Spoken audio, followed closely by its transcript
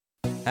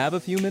Have a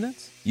few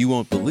minutes? You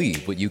won't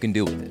believe what you can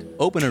do with it.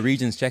 Open a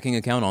Regions checking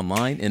account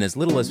online in as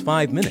little as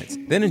 5 minutes.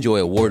 Then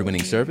enjoy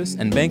award-winning service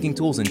and banking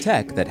tools and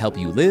tech that help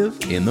you live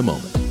in the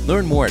moment.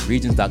 Learn more at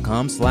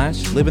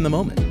regions.com/live in the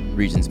moment.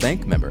 Regions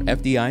Bank, member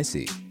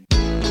FDIC.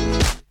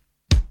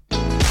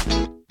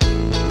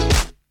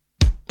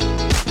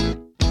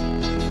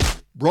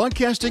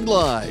 Broadcasting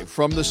live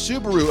from the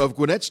Subaru of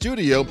Gwinnett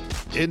studio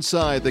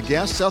inside the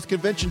Gas South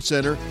Convention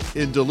Center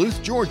in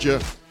Duluth,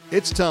 Georgia,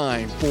 it's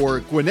time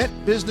for Gwinnett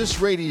Business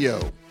Radio.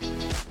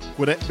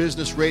 Gwinnett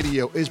Business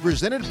Radio is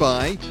presented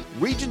by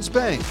Regions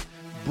Bank,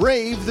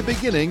 Brave the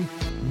Beginning,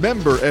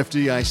 member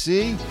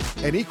FDIC,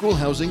 and equal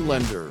housing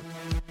lender.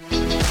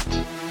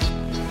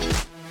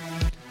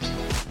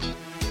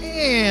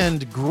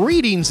 And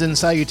greetings and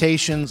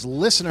salutations,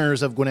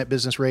 listeners of Gwinnett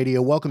Business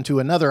Radio. Welcome to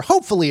another,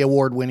 hopefully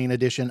award-winning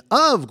edition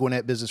of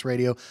Gwinnett Business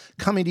Radio,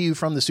 coming to you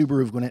from the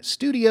Subaru of Gwinnett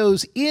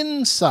studios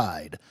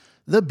inside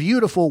the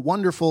beautiful,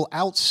 wonderful,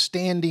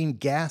 outstanding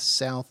Gas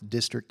South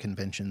District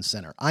Convention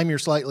Center. I'm your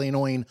slightly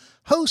annoying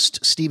host,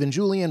 Stephen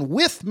Julian.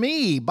 With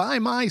me, by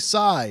my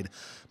side,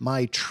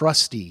 my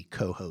trusty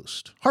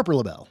co-host, Harper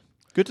LaBelle.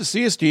 Good to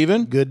see you,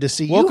 Stephen. Good to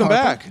see you, Welcome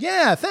Harper. back.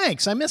 Yeah,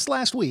 thanks. I missed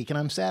last week, and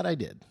I'm sad I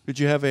did. Did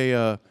you have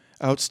a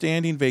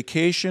outstanding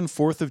vacation,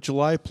 4th of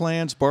July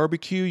plans,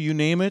 barbecue, you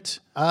name it?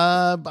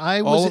 All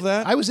of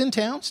that? I was in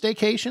town,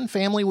 staycation.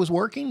 Family was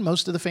working.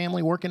 Most of the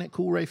family working at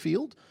Coolray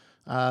Field,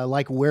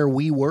 like where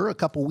we were a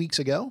couple weeks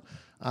ago.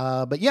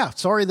 But yeah,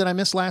 sorry that I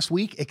missed last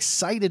week.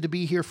 Excited to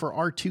be here for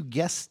our two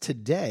guests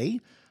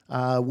today.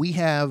 We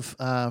have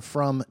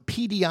from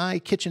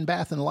PDI Kitchen,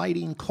 Bath, and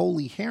Lighting,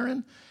 Coley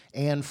Herrin.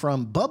 And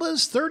from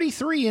Bubba's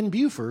 33 in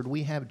Buford,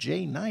 we have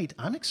Jae Knight.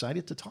 I'm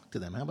excited to talk to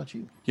them. How about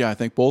you? Yeah, I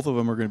think both of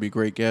them are going to be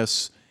great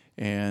guests.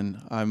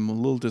 And I'm a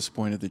little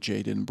disappointed that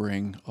Jae didn't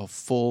bring a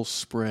full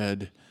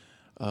spread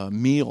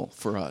meal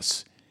for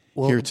us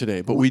here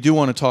today. But we do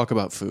want to talk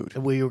about food.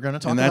 We were going to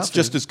talk about food. And that's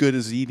just as good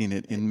as eating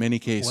it in many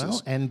cases.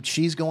 Well, and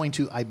she's going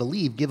to, I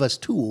believe, give us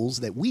tools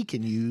that we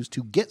can use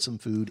to get some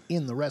food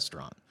in the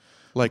restaurant.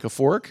 Like a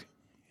fork?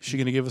 Is she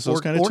going to give us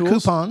those kind of tools?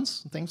 tools? Or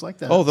coupons, things like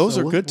that. Oh, those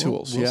are good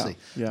tools. We'll see.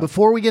 Yeah.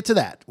 Before we get to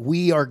that,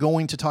 we are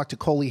going to talk to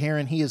Coley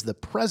Herrin. He is the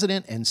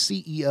president and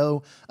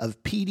CEO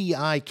of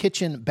PDI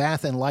Kitchen,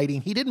 Bath, and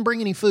Lighting. He didn't bring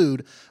any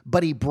food,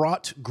 but he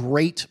brought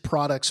great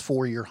products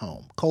for your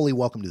home. Coley,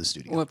 welcome to the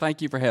studio. Well,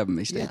 thank you for having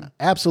me, Steve. Yeah,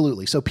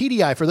 absolutely. So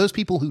PDI, for those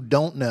people who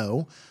don't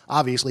know,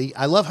 obviously,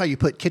 I love how you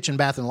put Kitchen,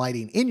 Bath, and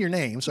Lighting in your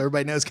name so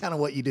everybody knows kind of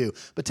what you do.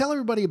 But tell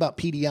everybody about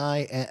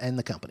PDI and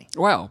the company.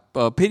 Well,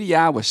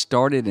 PDI was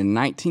started in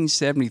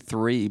 1973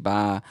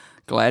 by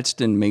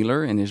Gladstone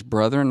Mealer and his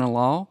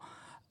brother-in-law.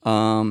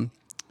 One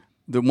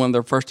of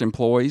their first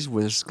employees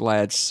was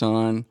Glad's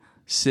son,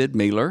 Sid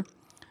Mealer.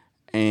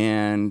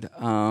 And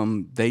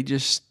they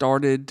just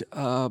started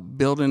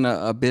building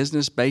a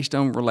business based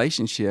on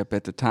relationship.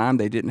 At the time,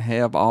 they didn't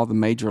have all the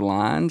major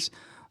lines,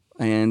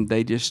 and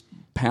they just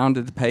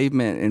pounded the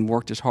pavement and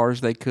worked as hard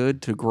as they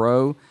could to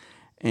grow.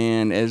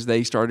 And as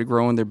they started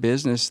growing their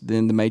business,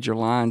 then the major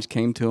lines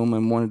came to them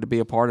and wanted to be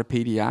a part of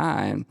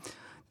PDI. And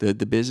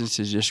the business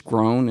has just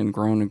grown and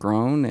grown and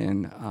grown.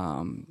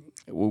 And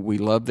we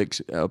love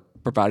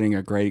providing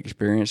a great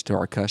experience to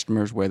our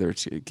customers, whether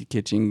it's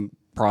kitchen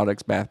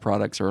products, bath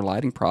products, or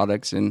lighting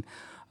products, and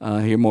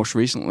here most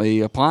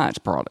recently, appliance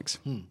products.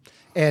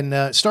 And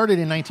started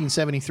in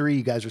 1973.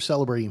 You guys are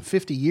celebrating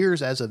 50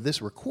 years as of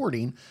this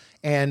recording.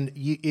 And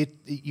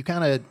you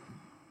kind of,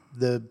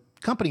 the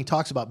company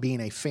talks about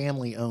being a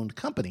family-owned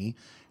company.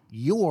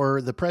 You're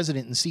the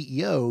president and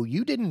CEO.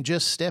 You didn't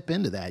just step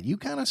into that. You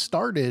kind of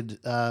started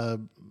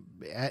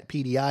at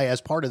PDI as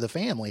part of the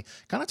family.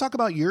 Kind of talk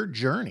about your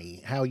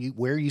journey,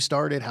 where you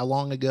started, how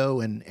long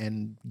ago,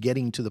 and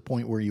getting to the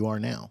point where you are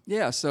now.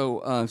 Yeah,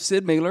 so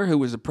Sid Mealer, who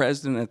was the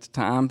president at the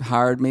time,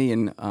 hired me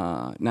in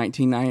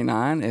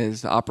 1999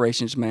 as the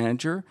operations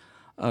manager,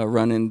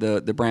 running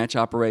the branch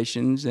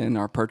operations and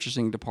our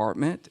purchasing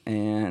department,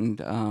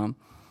 and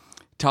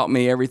taught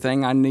me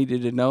everything I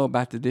needed to know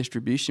about the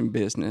distribution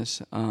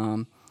business.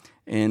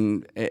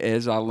 And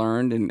as I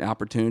learned and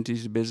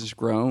opportunities, the business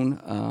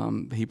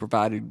grown, he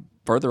provided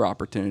further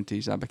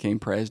opportunities. I became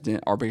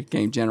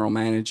general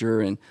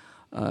manager in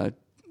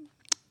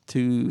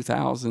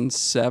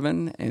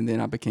 2007, and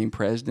then I became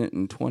president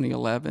in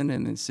 2011,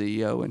 and then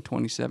CEO in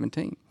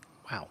 2017.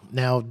 Wow.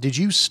 Now, did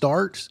you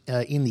start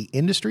in the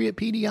industry at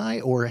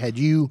PDI, or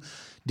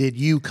did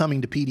you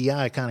coming to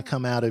PDI kind of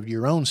come out of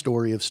your own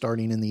story of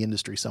starting in the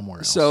industry somewhere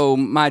else? So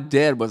my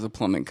dad was a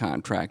plumbing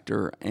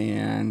contractor,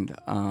 and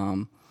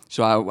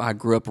so I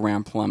grew up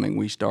around plumbing.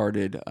 We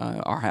started,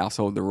 our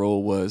household, the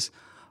rule was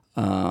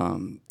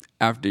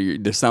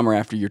the summer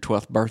after your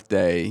 12th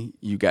birthday,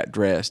 you got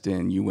dressed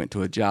and you went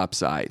to a job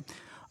site.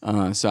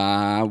 So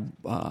I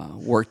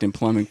worked in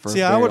plumbing for a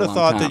very long time. See, I would have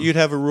thought that you'd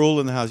have a rule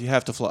in the house. You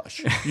have to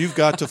flush. You've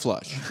got to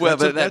flush. Well,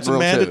 that's a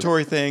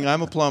mandatory thing.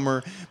 I'm a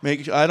plumber.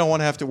 I don't want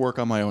to have to work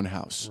on my own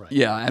house. Right.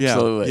 Yeah,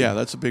 absolutely. Yeah,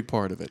 that's a big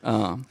part of it.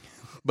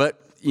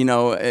 But,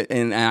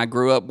 and I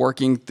grew up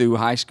working through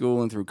high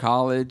school and through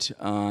college.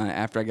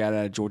 After I got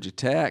out of Georgia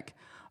Tech,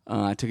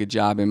 I took a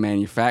job in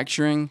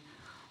manufacturing,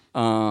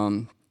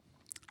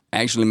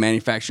 actually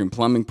manufacturing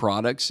plumbing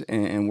products,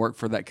 and worked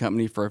for that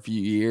company for a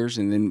few years,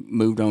 and then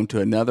moved on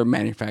to another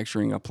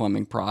manufacturing of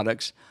plumbing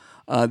products.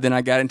 Then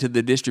I got into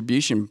the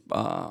distribution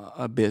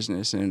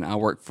business, and I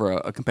worked for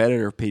a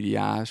competitor of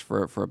PDI's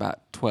for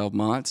about 12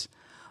 months.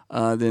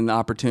 Then the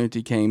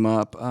opportunity came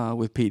up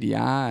with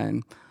PDI,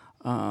 and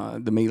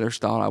the Mealers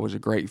thought I was a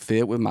great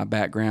fit with my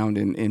background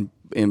in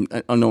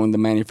knowing the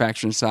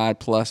manufacturing side,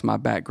 plus my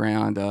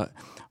background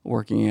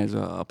working as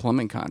a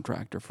plumbing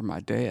contractor for my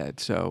dad.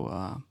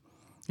 So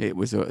it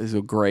was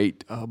a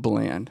great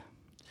blend.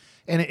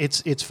 And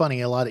it's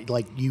funny, a lot of,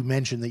 like you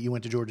mentioned that you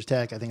went to Georgia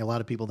Tech. I think a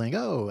lot of people think,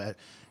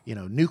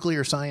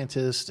 nuclear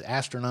scientist,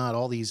 astronaut,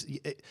 all these.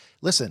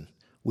 Listen,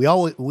 we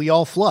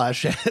all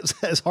flush,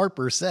 as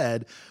Harper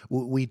said.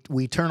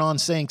 We turn on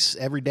sinks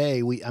every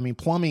day.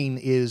 Plumbing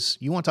is,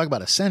 you want to talk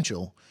about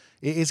essential.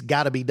 It's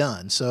got to be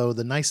done. So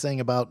the nice thing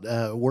about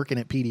working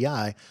at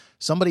PDI,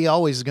 somebody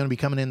always is going to be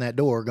coming in that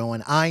door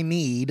going, I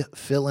need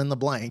fill in the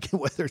blank,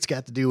 whether it's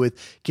got to do with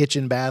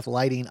kitchen, bath,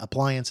 lighting,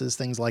 appliances,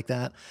 things like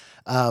that.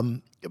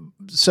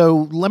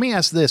 So let me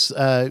ask this.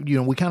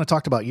 We kind of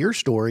talked about your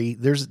story.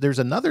 There's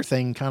another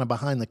thing kind of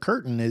behind the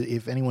curtain.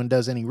 If anyone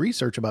does any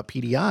research about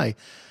PDI,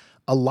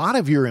 a lot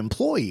of your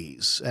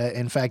employees,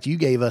 in fact, you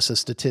gave us a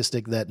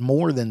statistic that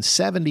more than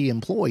 70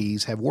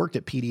 employees have worked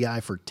at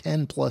PDI for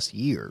 10 plus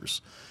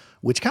years,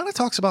 which kind of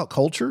talks about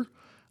culture,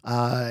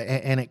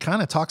 and it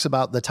kind of talks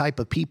about the type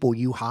of people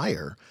you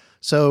hire.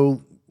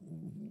 So,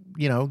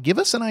 give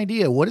us an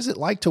idea. What is it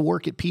like to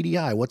work at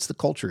PDI? What's the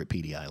culture at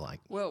PDI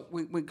like? Well,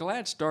 when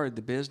Glad started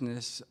the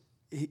business,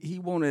 he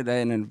wanted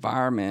an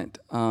environment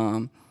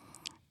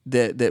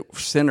that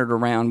centered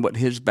around what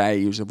his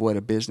values of what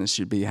a business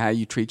should be, how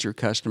you treat your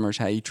customers,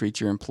 how you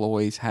treat your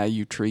employees, how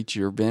you treat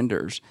your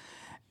vendors.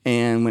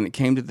 And when it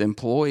came to the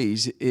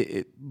employees,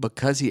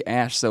 because he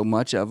asked so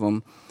much of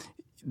them,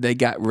 they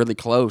got really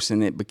close,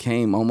 and it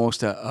became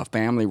almost a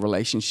family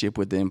relationship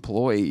with the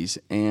employees.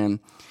 And,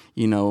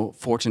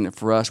 fortunate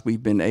for us,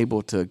 we've been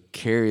able to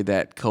carry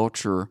that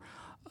culture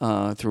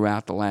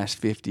throughout the last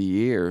 50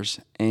 years.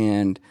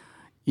 And,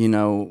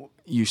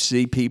 you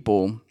see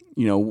people,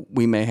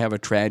 we may have a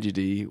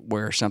tragedy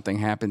where something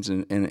happens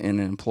in an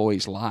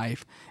employee's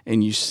life,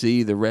 and you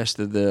see the rest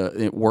of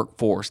the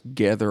workforce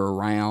gather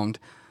around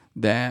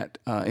that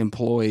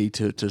employee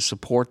to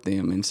support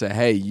them and say,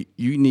 hey,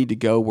 you need to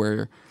go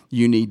where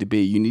you need to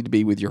be. You need to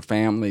be with your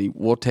family.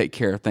 We'll take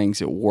care of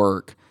things at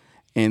work.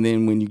 And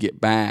then when you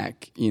get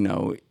back,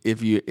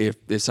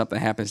 if something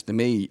happens to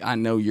me, I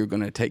know you're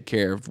going to take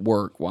care of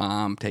work while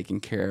I'm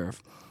taking care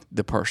of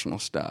the personal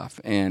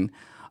stuff. And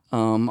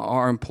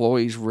our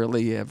employees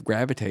really have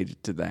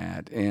gravitated to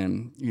that.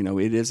 And,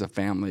 it is a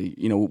family.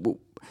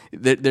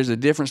 There's a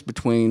difference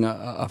between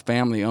a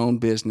family-owned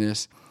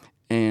business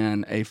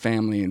and a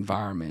family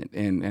environment.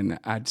 And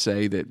I'd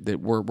say that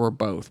we're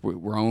both.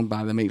 We're owned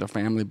by the Mealer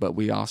family, but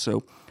we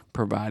also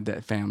provide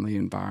that family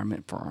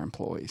environment for our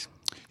employees.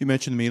 You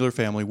mentioned the Mealer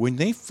family. When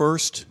they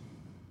first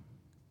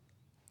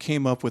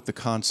came up with the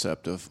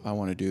concept of, I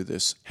want to do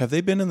this, have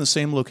they been in the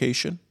same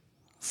location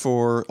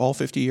for all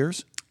 50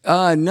 years?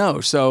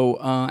 No. So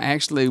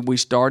actually, we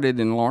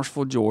started in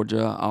Lawrenceville,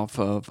 Georgia, off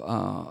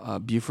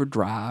of Buford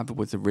Drive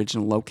with the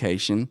original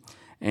location.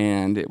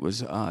 And it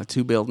was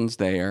 2 buildings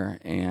there,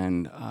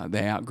 and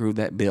they outgrew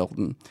that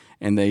building,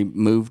 and they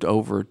moved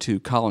over to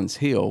Collins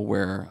Hill,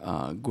 where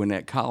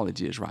Gwinnett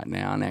College is right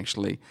now. And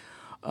actually,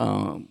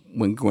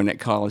 when Gwinnett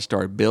College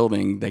started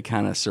building, they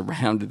kind of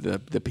surrounded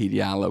the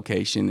PDI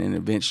location, and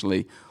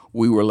eventually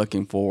we were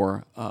looking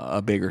for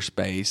a bigger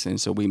space, and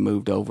so we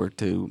moved over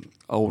to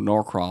Old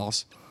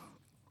Norcross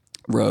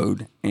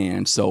Road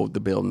and sold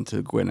the building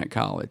to Gwinnett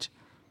College.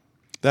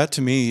 That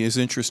to me is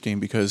interesting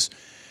because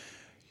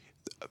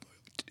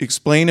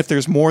explain if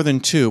there's more than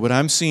 2, but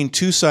I'm seeing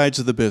 2 sides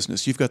of the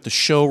business. You've got the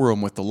showroom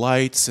with the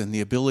lights and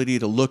the ability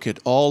to look at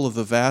all of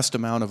the vast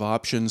amount of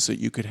options that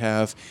you could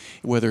have,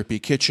 whether it be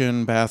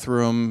kitchen,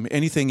 bathroom,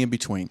 anything in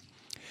between.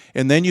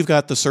 And then you've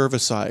got the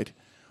service side,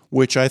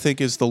 which I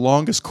think is the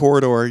longest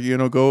corridor.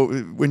 Go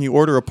when you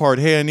order a part,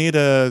 hey, I need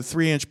a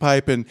 3-inch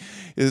pipe, and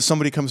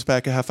somebody comes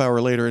back a half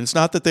hour later. And it's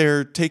not that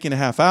they're taking a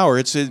half hour.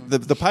 It's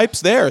the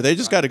pipe's there. They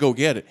just got to go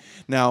get it.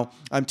 Now,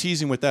 I'm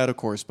teasing with that, of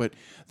course, but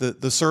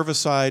the service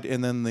side,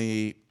 and then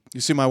you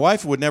see, my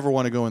wife would never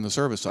want to go in the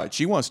service side.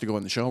 She wants to go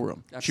in the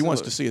showroom. Absolutely. She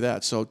wants to see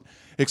that. So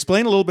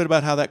explain a little bit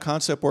about how that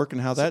concept worked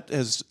and how that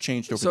has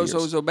changed over the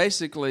years. So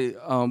basically,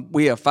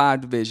 we have 5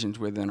 divisions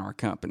within our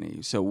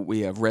company. So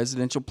we have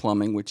residential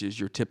plumbing, which is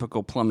your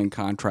typical plumbing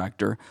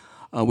contractor.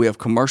 We have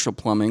commercial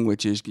plumbing,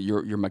 which is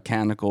your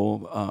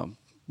mechanical,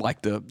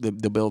 like the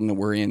building that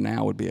we're in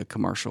now would be a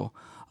commercial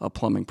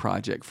plumbing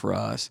project for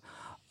us.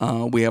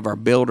 We have our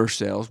builder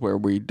sales, where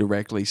we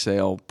directly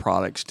sell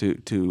products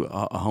to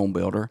a home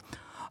builder.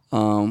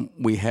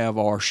 We have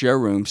our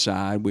showroom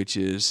side, which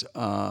is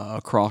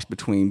a cross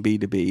between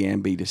B2B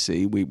and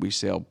B2C. We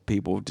sell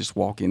people just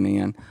walking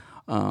in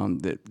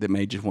that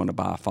may just want to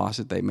buy a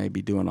faucet. They may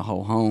be doing a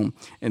whole home.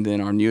 And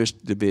then our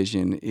newest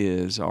division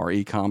is our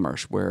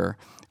e-commerce, where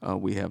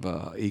we have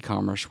a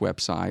e-commerce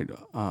website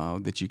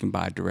that you can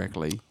buy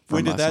directly from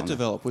When did us that on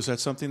develop? Was that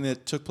something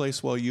that took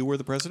place while you were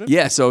the president?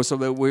 Yeah, so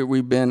that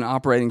we've been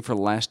operating for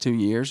the last 2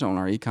 years on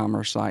our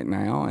e-commerce site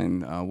now,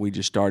 and we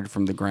just started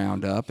from the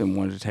ground up and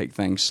wanted to take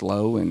things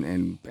slow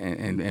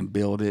and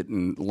build it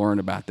and learn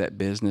about that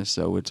business.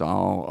 So it's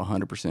all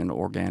 100%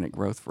 organic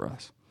growth for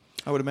us.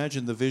 I would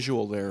imagine the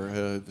visual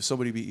there,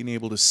 somebody being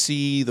able to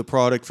see the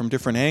product from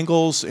different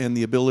angles and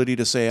the ability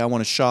to say, I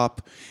want to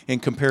shop and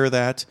compare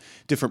that,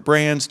 different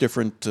brands,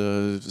 different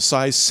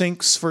size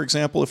sinks, for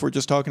example, if we're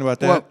just talking about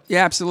that. Well,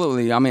 yeah,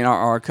 absolutely. I mean,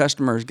 our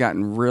customers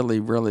gotten really,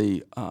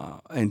 really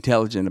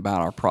intelligent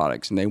about our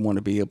products, and they want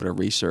to be able to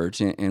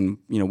research. And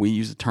we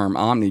use the term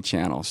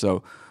omni-channel.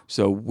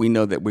 So we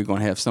know that we're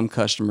going to have some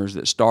customers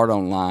that start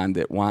online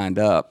that wind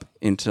up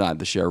inside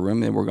the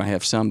showroom, and we're going to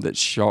have some that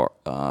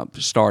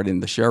start in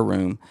the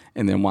showroom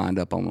and then wind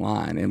up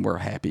online, and we're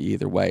happy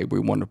either way. We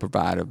want to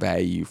provide a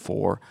value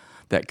for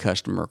that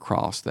customer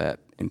across that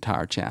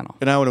entire channel.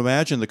 And I would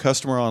imagine the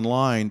customer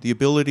online, the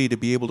ability to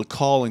be able to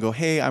call and go,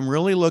 hey, I'm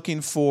really looking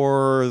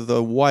for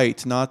the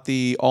white, not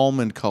the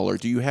almond color.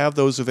 Do you have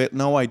those of it?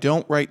 No, I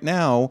don't right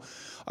now.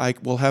 I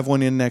will have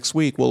one in next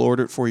week. We'll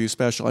order it for you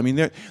special. I mean,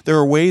 there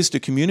are ways to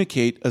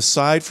communicate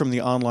aside from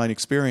the online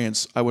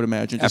experience, I would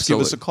imagine. Just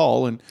Absolutely. give us a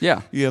call, and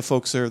you have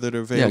folks there that are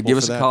available Yeah, give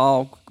us for a that.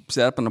 call,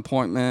 set up an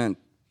appointment.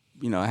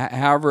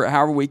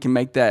 However we can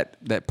make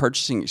that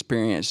purchasing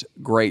experience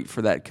great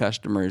for that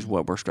customer is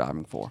what we're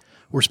striving for.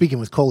 We're speaking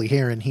with Coley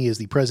Herrin. He is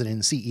the president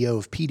and CEO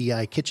of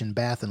PDI Kitchen,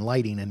 Bath, and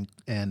Lighting.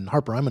 And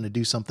Harper, I'm going to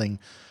do something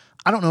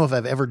I don't know if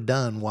I've ever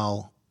done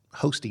while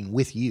hosting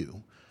with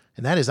you.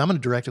 And that is, I'm going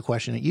to direct a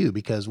question at you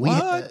because we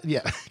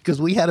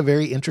had a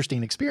very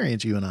interesting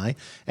experience, you and I,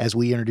 as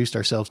we introduced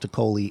ourselves to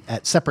Coley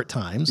at separate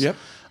times. Yep.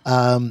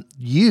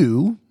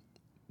 You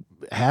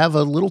have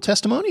a little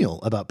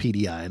testimonial about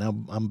PDI,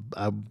 and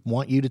I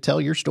want you to tell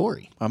your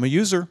story. I'm a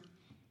user.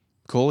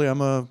 Coley,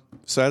 I'm a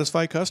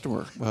satisfied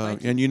customer.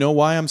 And you know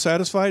why I'm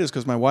satisfied? Is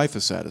because my wife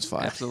is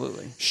satisfied.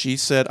 Absolutely. She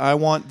said, I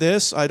want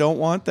this, I don't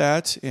want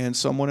that. And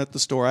someone at the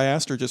store, I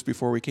asked her just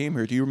before we came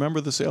here, do you remember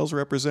the sales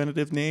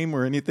representative name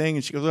or anything?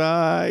 And she goes,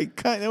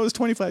 that was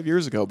 25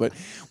 years ago. But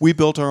we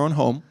built our own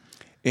home,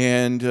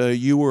 and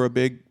you were a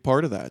big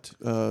part of that,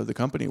 the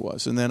company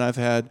was. And then I've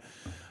had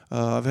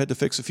to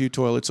fix a few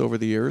toilets over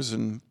the years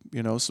and,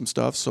 some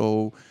stuff.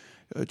 So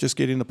just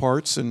getting the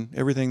parts and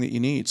everything that you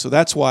need. So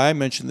that's why I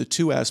mentioned the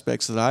two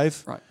aspects that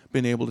I've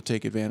been able to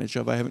take advantage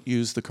of. I haven't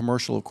used the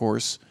commercial, of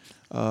course,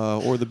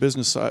 or the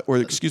business side, or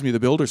the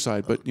builder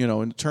side. But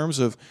in terms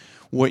of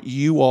what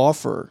you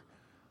offer,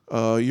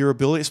 your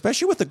ability,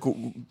 especially with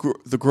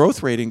the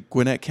growth rate in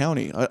Gwinnett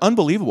County,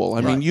 unbelievable.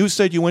 I mean, you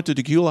said you went to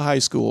Dacula High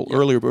School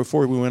earlier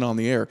before we went on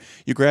the air.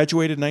 You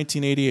graduated in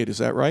 1988. Is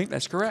that right?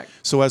 That's correct.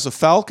 So as a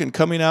Falcon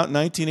coming out in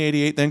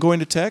 1988, then going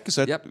to Tech. Is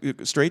that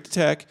straight to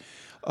Tech?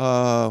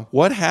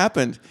 What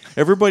happened?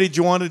 Everybody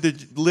wanted to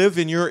live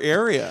in your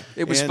area.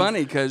 It was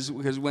funny because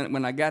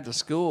when I got to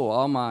school,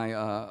 all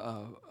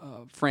my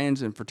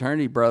friends and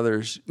fraternity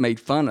brothers made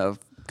fun of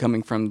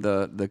coming from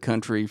the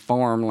country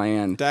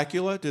farmland.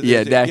 Dacula?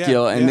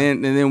 Dacula. And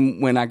then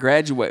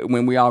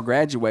when we all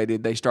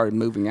graduated, they started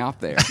moving out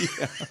there.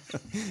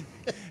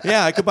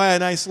 Yeah, I could buy a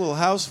nice little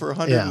house for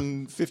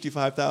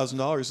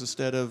 $155,000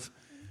 instead of.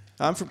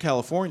 I'm from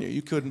California.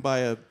 You couldn't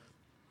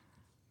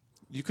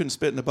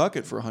spit in a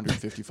bucket for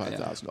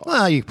 $155,000.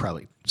 Well, you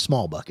probably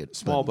small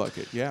bucket.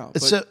 Bucket, yeah.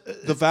 But So,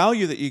 the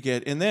value that you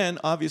get, and then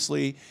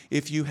obviously,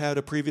 if you had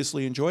a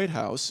previously enjoyed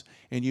house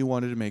and you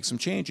wanted to make some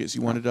changes,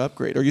 you wanted to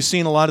upgrade, are you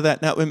seeing a lot of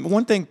that now? And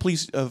one thing,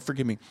 please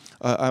forgive me,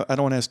 I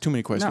don't want to ask too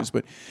many questions,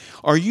 but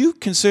are you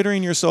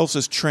considering yourselves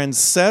as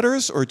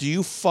trendsetters, or do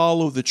you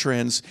follow the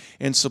trends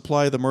and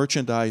supply the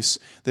merchandise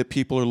that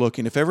people are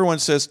looking? If everyone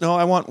says, "No,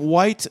 I want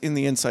white in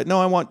the inside,"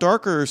 "No, I want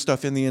darker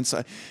stuff in the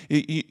inside,"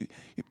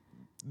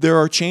 there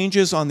are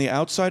changes on the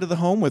outside of the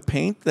home with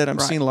paint that I'm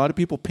seeing a lot of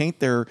people paint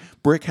their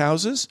brick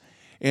houses.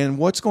 And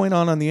what's going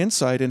on the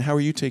inside, and how are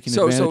you taking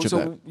advantage of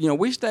that? So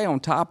we stay on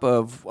top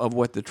of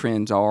what the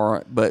trends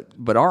are, but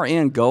our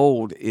end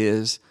goal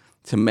is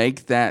to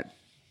make that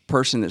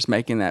person that's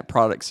making that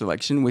product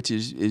selection, which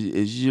is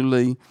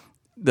usually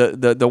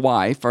the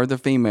wife or the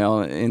female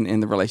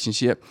in the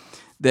relationship,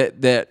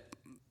 that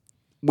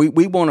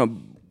we want to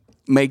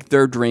make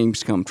their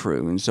dreams come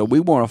true. And so we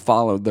want to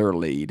follow their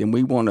lead, and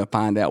we want to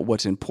find out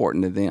what's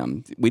important to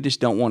them. We just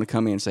don't want to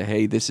come in and say,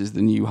 hey, this is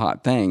the new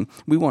hot thing.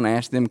 We want to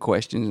ask them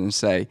questions and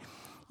say,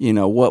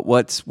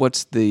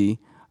 what's the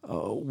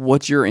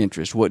what's your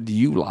interest? What do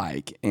you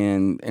like?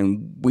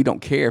 And we don't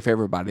care if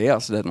everybody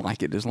else doesn't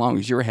like it as long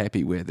as you're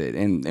happy with it.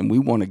 And we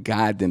want to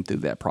guide them through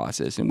that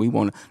process, and we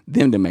want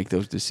them to make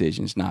those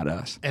decisions, not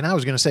us. And I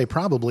was going to say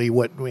probably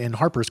what in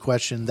Harper's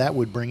question, that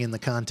would bring in the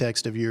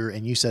context of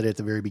and you said it at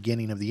the very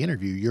beginning of the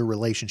interview, your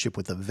relationship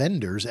with the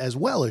vendors as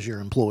well as your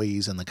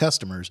employees and the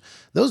customers.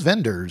 Those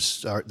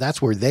vendors,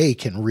 that's where they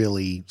can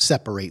really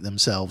separate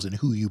themselves and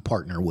who you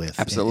partner with.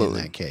 Absolutely.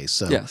 In that case.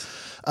 So, yes.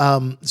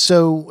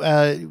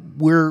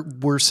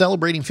 We're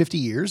celebrating 50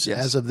 years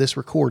Yes. as of this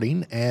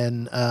recording,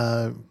 and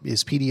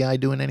is PDI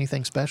doing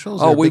anything special?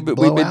 Is Oh, there a we've big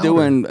been blowout,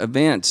 doing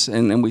events,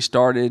 and we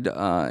started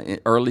in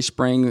early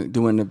spring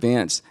doing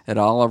events at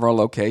all of our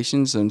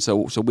locations, and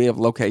so we have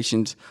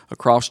locations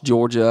across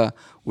Georgia.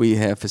 We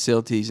have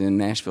facilities in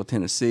Nashville,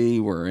 Tennessee.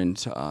 We're in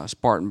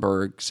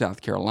Spartanburg,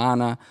 South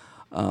Carolina.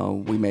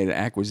 We made an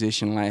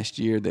acquisition last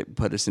year that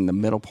put us in the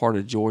middle part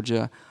of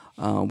Georgia.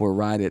 We're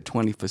right at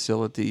 20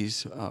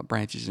 facilities,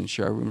 branches, and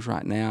showrooms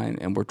right now,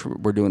 and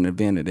we're doing an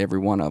event at every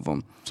one of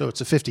them. So it's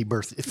a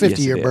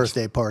 50-year Yes,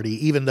 birthday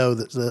party, even though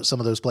some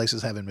of those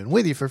places haven't been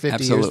with you for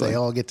 50 years, Absolutely. they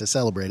all get to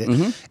celebrate it.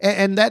 Mm-hmm.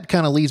 And that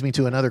kind of leads me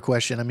to another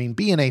question. I mean,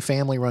 being a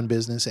family-run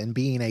business and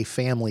being a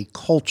family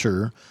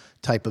culture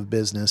type of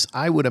business,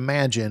 I would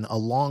imagine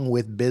along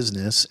with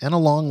business and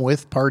along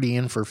with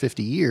partying for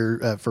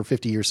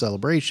 50-year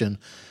celebration,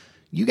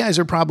 you guys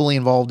are probably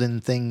involved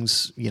in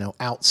things,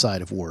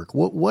 outside of work.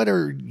 What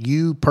are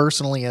you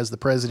personally as the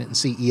president and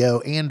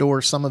CEO and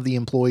or some of the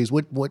employees,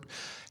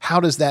 how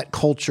does that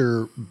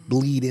culture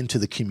bleed into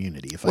the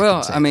community?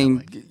 Well, I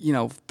mean,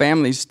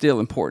 family's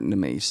still important to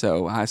me.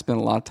 So I spent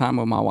a lot of time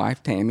with my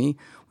wife, Tammy.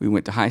 We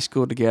went to high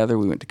school together.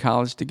 We went to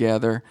college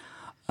together.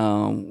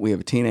 We have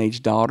a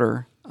teenage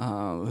daughter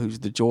who's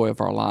the joy of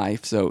our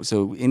life.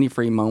 So any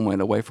free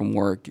moment away from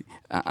work,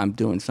 I'm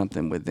doing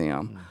something with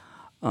them.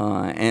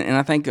 And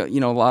I think, a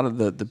lot of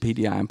the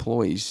PDI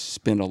employees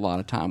spend a lot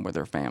of time with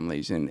their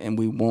families, and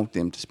we want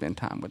them to spend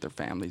time with their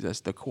families. That's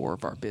the core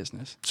of our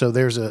business. So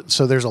there's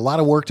a lot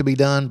of work to be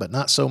done, but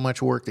not so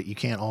much work that you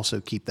can't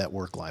also keep that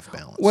work-life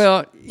balance.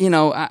 Well,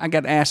 I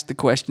got asked the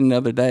question the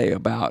other day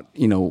about,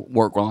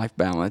 work-life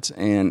balance,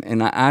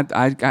 and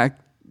I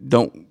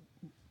don't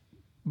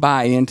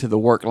buy into the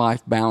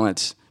work-life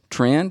balance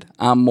trend.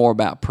 I'm more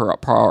about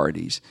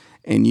priorities,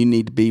 and you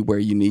need to be where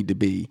you need to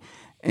be.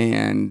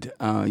 And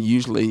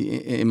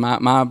usually, in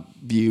my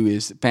view,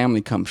 is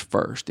family comes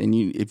first. And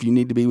if you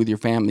need to be with your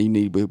family, you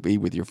need to be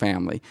with your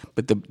family.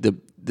 But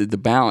the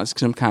balance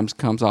sometimes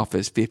comes off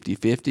as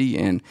 50-50,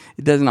 and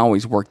it doesn't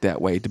always work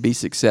that way. To be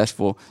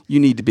successful,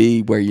 you need to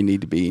be where you need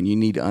to be, and you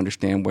need to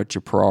understand what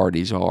your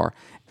priorities are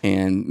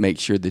and make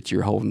sure that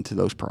you're holding to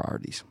those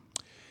priorities.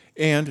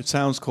 And it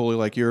sounds, Coley,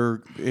 like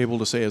you're able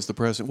to say as the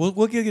president,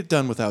 we'll get it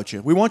done without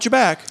you. We want you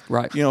back.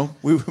 Right. We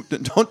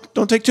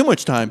don't take too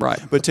much time.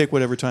 Right. But take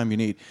whatever time you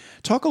need.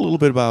 Talk a little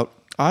bit about,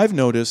 I've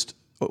noticed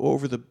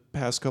over the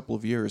past couple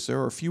of years,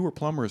 there are fewer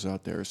plumbers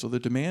out there, so the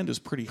demand is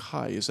pretty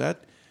high. Is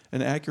that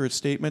an accurate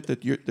statement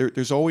that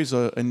there's always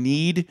a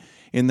need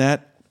in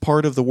that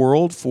part of the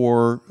world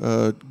for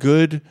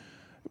good?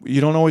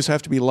 You don't always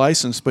have to be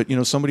licensed, but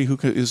somebody who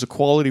is a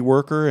quality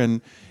worker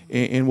and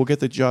will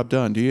get the job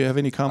done. Do you have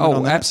any comment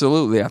on that? Oh,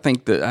 absolutely. I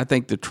think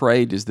the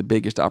trade is the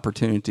biggest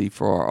opportunity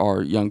for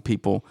our young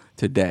people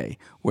today.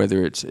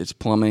 Whether it's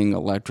plumbing,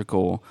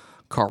 electrical,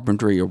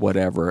 carpentry, or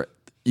whatever,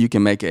 you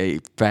can make a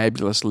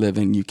fabulous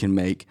living. You can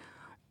make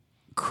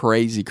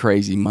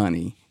crazy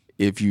money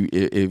if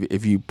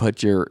you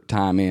put your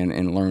time in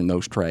and learn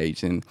those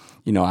trades. And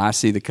I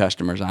see the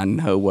customers. I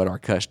know what our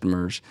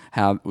customers,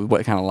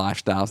 what kind of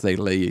lifestyles they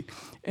lead,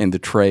 and the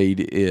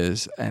trade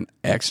is an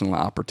excellent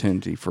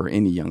opportunity for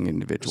any young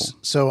individual.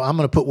 So I'm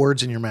going to put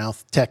words in your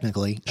mouth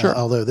technically. Sure.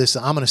 Although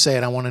I'm going to say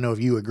it, I want to know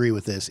if you agree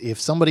with this. If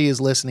somebody is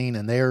listening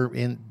and they're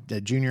in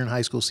junior in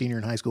high school, senior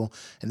in high school,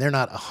 and they're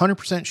not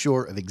 100%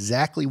 sure of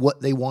exactly what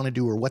they want to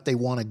do or what they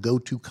want to go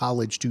to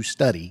college to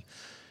study,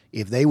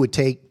 if they would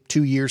take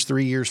 2 years,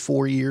 3 years,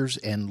 4 years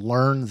and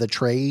learn the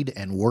trade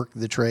and work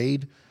the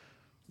trade,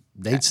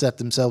 they'd set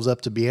themselves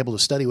up to be able to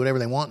study whatever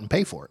they want and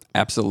pay for it.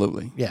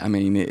 Absolutely. Yeah. I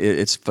mean,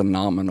 it's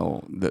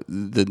phenomenal,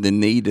 the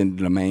need and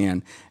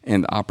demand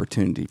and the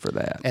opportunity for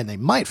that. And they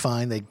might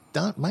find they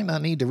might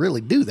not need to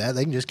really do that.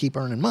 They can just keep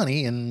earning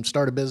money and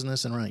start a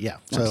business and run it. Yeah.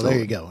 So Absolutely. There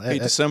you go. Hey,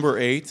 December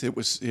 8th,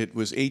 it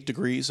was 8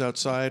 degrees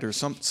outside, or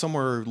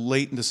somewhere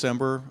late in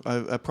December.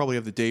 I probably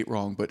have the date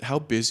wrong, but how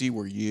busy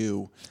were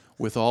you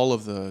with all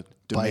of the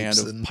demand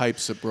of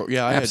pipes that broke?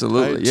 Yeah, I had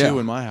 2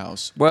 in my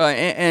house. Well,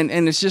 and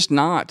it's just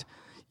not,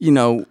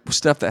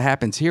 stuff that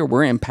happens here.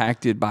 We're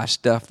impacted by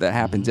stuff that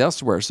happens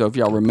elsewhere. So if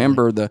y'all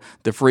remember the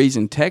freeze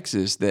in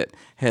Texas that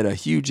had a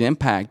huge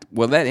impact,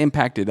 well, that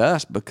impacted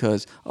us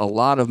because a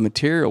lot of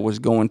material was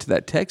going to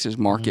that Texas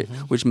market,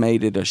 which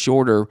made it a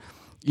shorter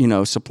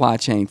supply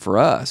chain for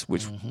us,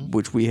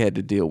 which we had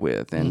to deal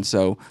with. And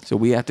so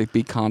we have to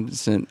be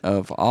cognizant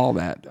of all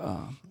that.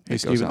 Hey,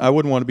 that goes Stephen, on. I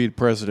wouldn't want to be the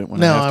president when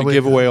No, I I have to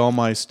wouldn't. give away all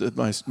my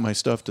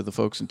stuff to the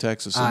folks in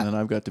Texas, and then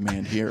I've got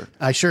demand here.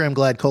 I sure am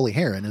glad Coley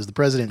Herrin is the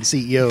president and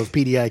CEO of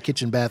PDI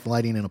Kitchen, Bath,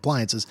 Lighting, and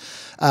Appliances.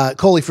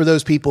 Coley, for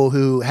those people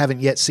who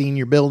haven't yet seen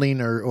your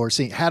building or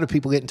seen, how do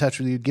people get in touch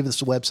with you? Give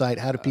us a website.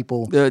 How do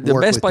people The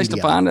work best with place PDI?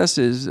 to find us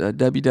is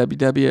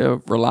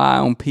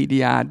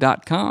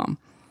www.relyonpdi.com.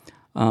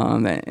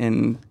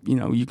 And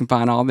you can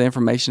find all the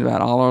information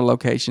about all our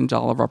locations,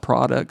 all of our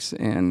products,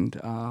 and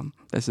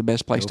that's the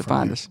best place to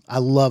find us. I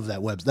love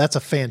that website. That's a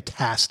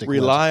fantastic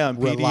Rely website. on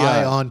PDI.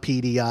 Rely on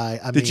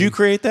PDI. Did you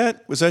create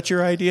that? Was that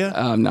your idea?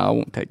 No, I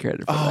won't take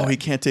credit for that. Oh, he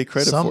can't take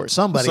credit for it.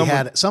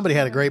 Somebody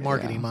had a great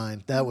marketing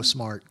mind. That was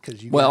smart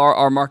because you. Well,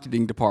 our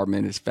marketing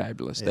department is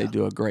fabulous. They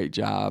do a great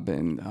job,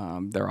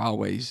 and they're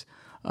always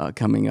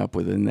coming up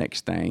with the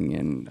next thing,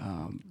 and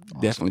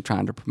definitely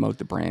trying to promote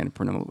the brand,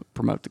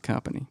 promote the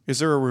company. Is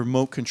there a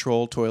remote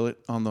control toilet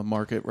on the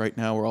market right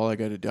now where all I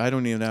got to do? I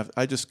don't even have.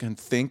 I just can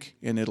think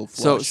and it'll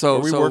flush. Are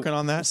we working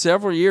on that?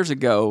 Several years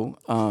ago,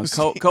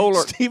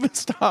 Kohler. Steven,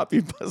 stop!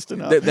 You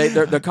busting up.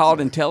 They're called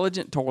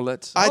intelligent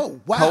toilets. wow.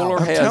 Kohler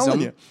I'm has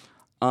telling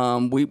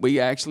them. We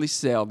actually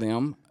sell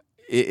them.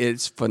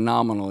 It's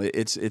phenomenal.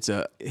 It's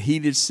a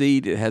heated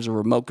seat. It has a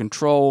remote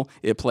control.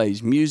 It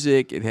plays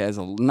music. It has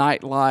a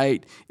night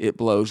light. It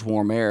blows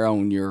warm air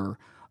on your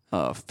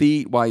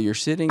feet while you're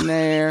sitting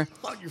there.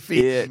 On your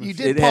feet. You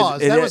did pause.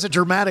 That was a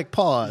dramatic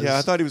pause. Yeah,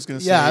 I thought he was going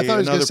to say. Yeah, I thought he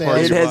was going to say. part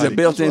of It your has a body.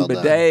 built-in Well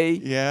done.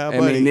 bidet. Yeah, I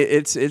buddy. mean,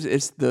 it's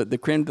the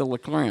creme de la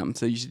creme.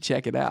 So you should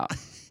check it out.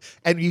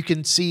 And you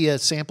can see a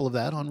sample of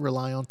that on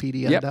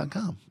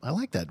relyonpdi.com. I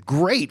like that.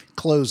 Great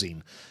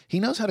closing.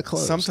 He knows how to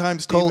close.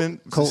 Sometimes, Col- Stephen,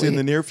 in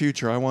the near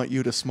future, I want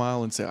you to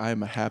smile and say, "I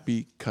am a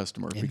happy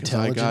customer because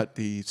I got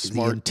the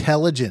smart."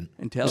 intelligent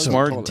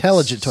Smart.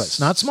 intelligent toilet. It's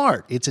not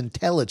smart. It's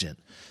intelligent.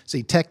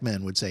 See, tech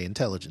men would say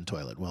intelligent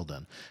toilet. Well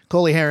done.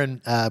 Coley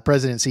Herrin,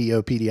 President and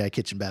CEO, PDI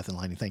Kitchen, Bath, and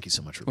Lighting. Thank you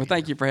so much for being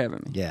Thank you for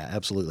having me. Yeah,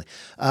 absolutely.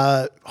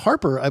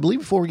 Harper, I believe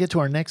before we get to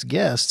our next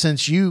guest,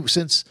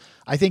 since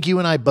I think you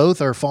and I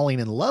both are falling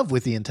in love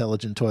with the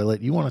intelligent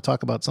toilet, you want to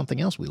talk about something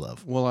else we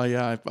love. Well,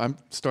 I'm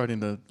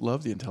starting to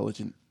love the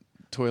intelligent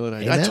toilet.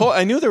 Amen.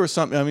 I knew there was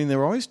something. I mean, they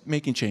were always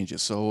making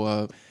changes,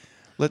 so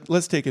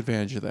let's take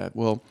advantage of that.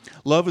 Well,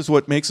 love is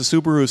what makes a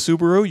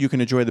Subaru. You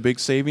can enjoy the big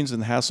savings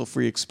and the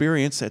hassle-free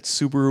experience at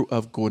Subaru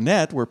of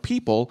Gwinnett, where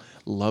people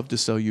love to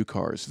sell you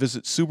cars.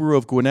 Visit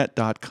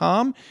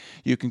SubaruofGwinnett.com.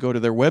 You can go to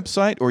their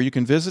website, or you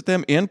can visit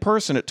them in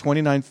person at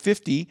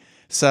 2950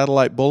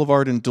 Satellite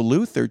Boulevard in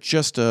Duluth. They're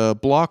just a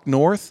block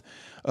north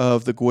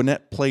of the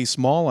Gwinnett Place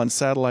Mall on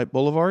Satellite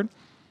Boulevard.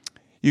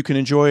 You can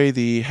enjoy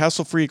the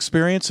hassle-free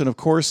experience and, of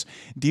course,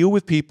 deal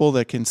with people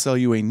that can sell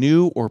you a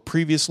new or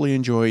previously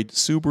enjoyed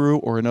Subaru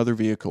or another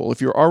vehicle.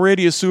 If you're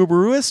already a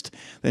Subaruist,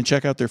 then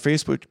check out their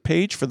Facebook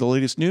page for the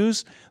latest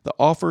news, the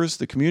offers,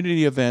 the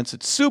community events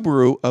at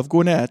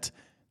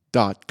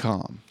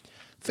SubaruofGwinnett.com.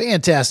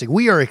 Fantastic.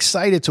 We are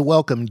excited to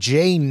welcome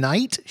Jae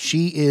Knight.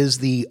 She is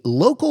the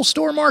local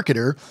store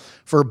marketer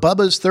for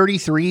Bubba's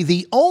 33,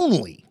 the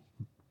only,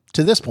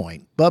 to this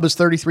point, Bubba's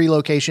 33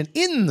 location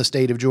in the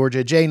state of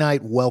Georgia. Jae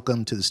Knight,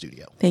 welcome to the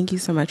studio. Thank you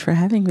so much for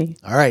having me.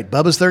 All right,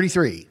 Bubba's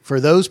 33.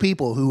 For those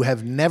people who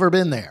have never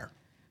been there,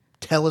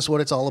 tell us what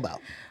it's all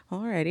about.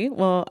 Alrighty.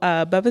 Well,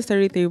 Bubba's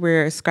 33,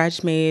 we're a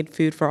scratch-made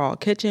food for all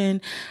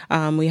kitchen.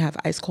 We have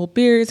ice-cold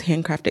beers,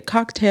 handcrafted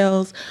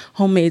cocktails,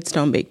 homemade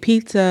stone-baked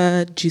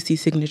pizza, juicy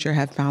signature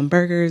have-found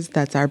burgers.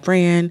 That's our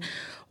brand.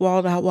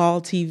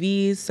 Wall-to-wall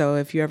TVs. So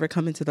if you ever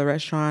come into the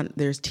restaurant,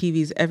 there's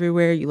TVs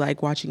everywhere. You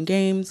like watching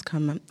games,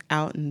 come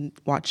out and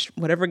watch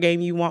whatever game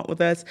you want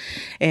with us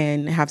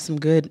and have some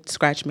good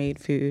scratch-made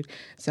food.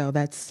 So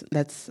that's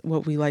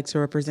what we like to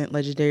represent,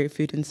 legendary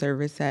food and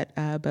service at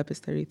Bubba's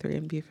 33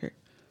 in Beaufort.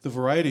 The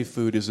variety of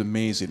food is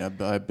amazing.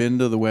 I've been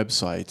to the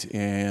website,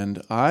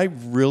 and I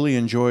really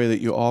enjoy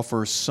that you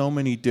offer so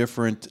many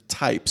different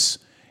types.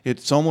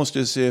 It's almost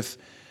as if,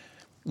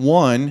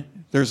 one,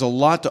 there's a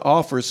lot to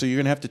offer, so you're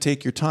going to have to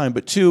take your time.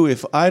 But two,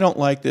 if I don't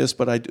like this,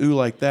 but I do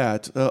like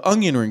that,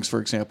 onion rings,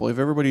 for example. If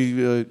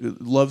everybody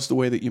loves the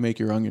way that you make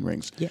your onion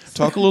rings, yes.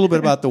 Talk a little bit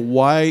about the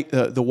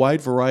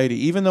wide variety.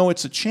 Even though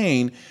it's a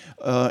chain,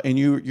 and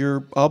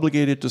you're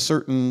obligated to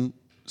certain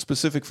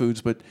specific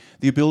foods, but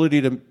the ability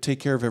to take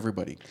care of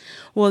everybody.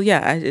 Well,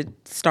 yeah, it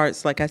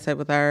starts, like I said,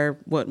 with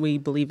what we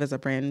believe as a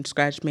brand,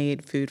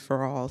 scratch-made food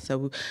for all.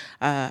 So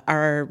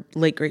our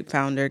late great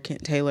founder,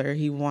 Kent Taylor,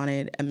 he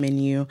wanted a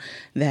menu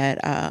that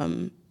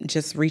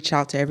just reach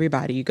out to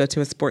everybody. You go to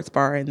a sports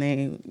bar and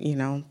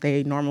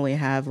they normally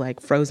have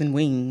like frozen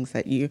wings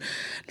that you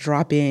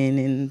drop in,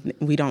 and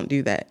we don't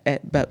do that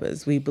at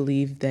Bubba's. We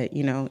believe that,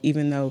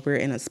 even though we're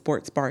in a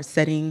sports bar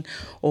setting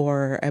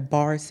or a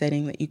bar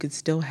setting, that you could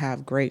still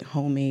have great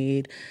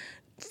homemade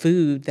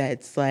food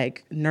that's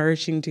like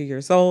nourishing to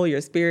your soul,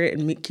 your spirit,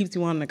 and keeps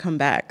you wanting to come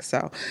back.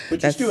 So,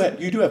 but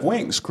you do have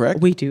wings,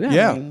 correct? We do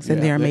have wings,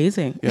 and they're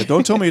amazing. Yeah,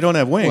 don't tell me you don't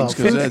have wings,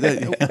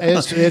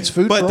 because it's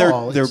food but for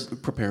all. They're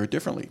prepared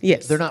differently.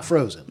 Yes, they're not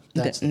frozen.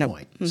 That's the nope.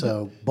 point.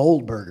 So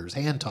bold burgers,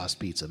 hand tossed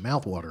pizza,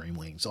 mouth-watering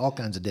wings, all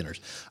kinds of dinners.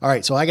 All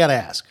right, so I got to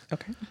ask.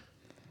 Okay.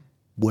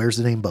 Where's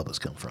the name Bubba's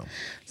come from?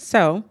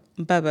 So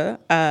Bubba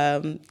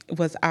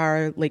was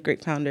our late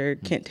great founder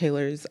Kent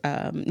Taylor's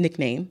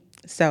nickname.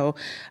 So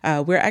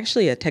we're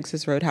actually a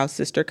Texas Roadhouse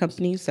sister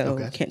company.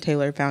 So Kent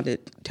Taylor founded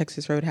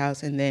Texas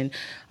Roadhouse, and then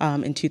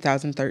in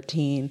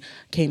 2013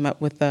 came up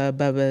with the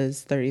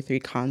Bubba's 33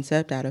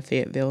 concept out of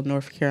Fayetteville,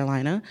 North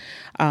Carolina.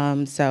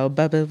 So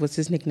Bubba was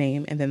his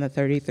nickname, and then the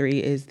 33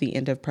 is the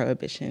end of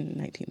Prohibition in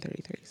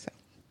 1933. So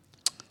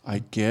I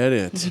get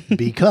it.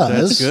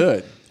 Because that's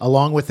good.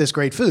 Along with this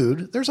great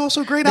food, there's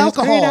also great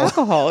alcohol. Great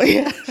alcohol,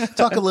 yeah.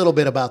 Talk a little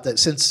bit about that.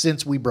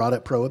 Since we brought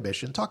up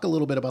Prohibition, talk a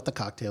little bit about the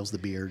cocktails, the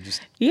beer.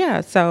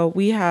 Yeah, so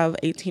we have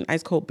 18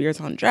 ice cold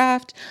beers on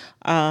draft.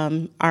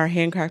 Our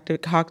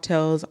handcrafted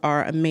cocktails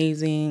are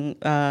amazing.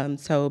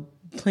 So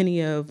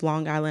plenty of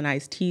Long Island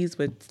iced teas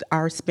with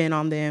our spin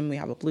on them. We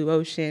have a Blue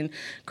Ocean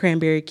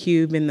cranberry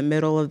cube in the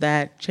middle of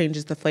that,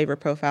 changes the flavor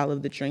profile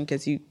of the drink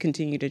as you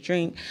continue to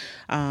drink.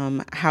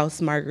 House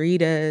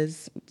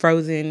margaritas,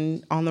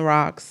 frozen, on the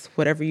rocks,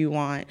 whatever you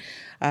want.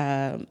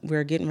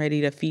 We're getting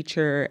ready to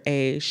feature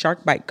a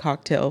shark bite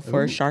cocktail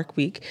for Shark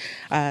Week.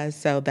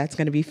 So that's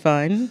going to be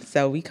fun.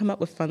 So we come up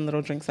with fun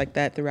little drinks like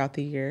that throughout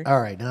the year.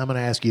 All right. Now I'm going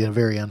to ask you a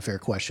very unfair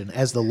question.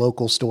 As the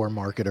local store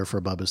marketer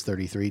for Bubba's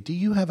 33, do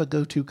you have a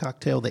go-to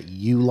cocktail that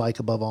you like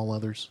above all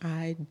others?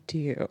 I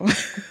do.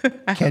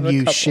 Can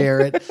you share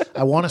it?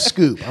 I want a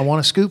scoop. I want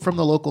a scoop from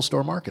the local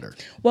store marketer.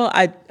 Well,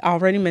 I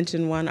already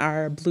mentioned one,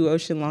 our Blue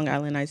Ocean Long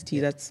Island iced tea.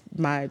 That's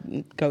my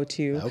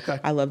go-to. Okay.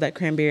 I love that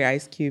cranberry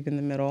ice cube in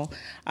the middle.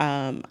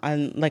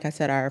 And like I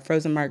said, our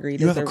frozen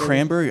margaritas. You have a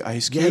cranberry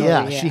ice cube?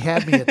 Yeah, she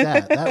had me at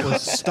that. That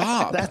was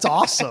Stop. That's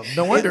awesome.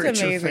 No wonder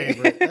it's your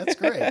favorite. That's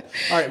great. All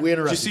right, we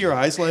interrupted. Did you see your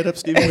eyes light up,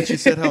 Stephen, when she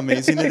said how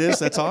amazing it is?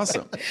 That's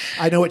awesome.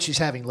 I know what she's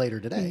having later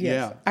today.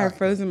 Yeah. Our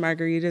frozen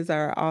margaritas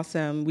are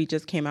awesome. We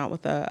just came out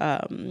with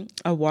a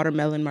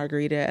watermelon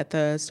margarita at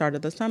the start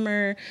of the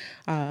summer.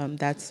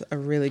 That's a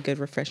really good,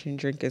 refreshing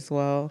drink as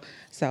well.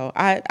 So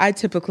I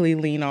typically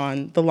lean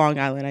on the Long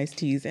Island iced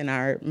teas in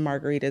our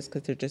margaritas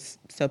because they're just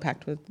so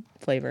packed with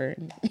flavor.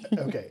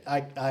 Okay,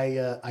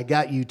 I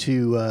got you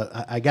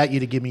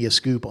to give me a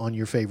scoop on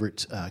your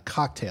favorite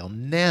cocktail.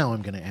 Now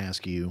I'm going to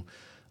ask you,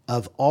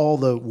 of all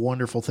the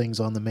wonderful things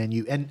on the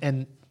menu,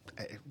 and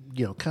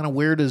you know, kind of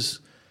where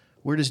does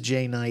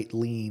Jae Knight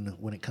lean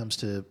when it comes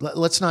to?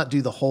 Let's not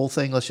do the whole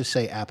thing. Let's just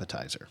say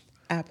appetizer.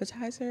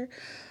 Appetizer,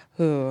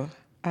 our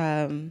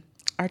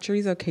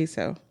chorizo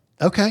queso.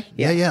 Okay.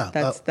 Yeah.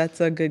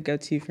 That's a good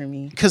go-to for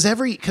me. Because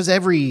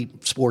every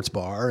sports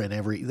bar and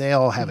they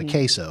all have a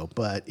queso,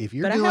 but if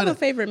you're doing I have a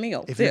favorite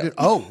meal too.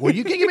 Well,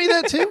 you can give me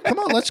that too. Come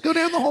on, let's go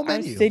down the whole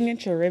menu. Our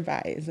signature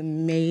ribeye is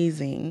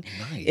amazing.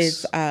 Nice.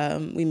 It's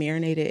we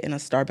marinate it in a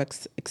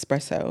Starbucks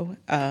espresso,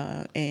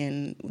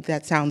 and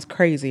that sounds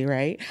crazy,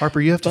 right?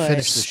 Harper, you have to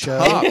finish the show.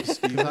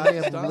 I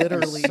am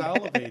literally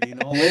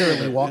salivating all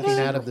literally walking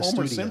out of the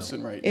Homer studio.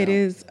 Simpson right now. It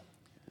is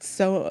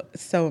so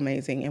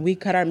amazing, and we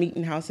cut our meat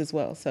in house as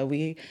well, so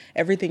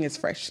everything is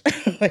fresh.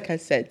 Like I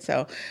said,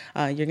 so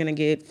you're gonna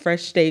get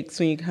fresh steaks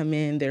when you come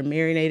in. They're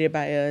marinated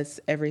by us,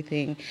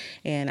 everything,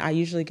 and I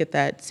usually get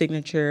that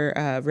signature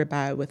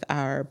ribeye with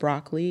our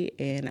broccoli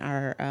and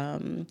our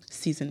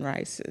seasoned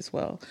rice as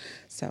well.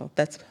 So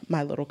that's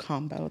my little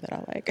combo that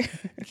I like.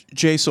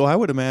 Jay, so I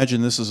would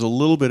imagine this is a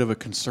little bit of a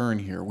concern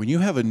here when you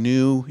have a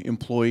new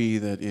employee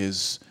that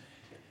is.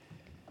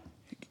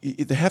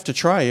 They have to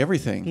try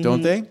everything,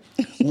 don't they?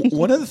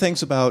 One of the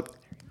things about,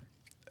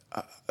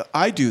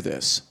 I do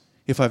this.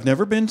 If I've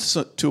never been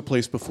to a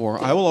place before,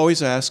 I will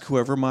always ask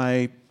whoever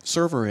my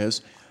server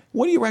is,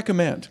 what do you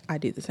recommend? I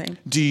do the same.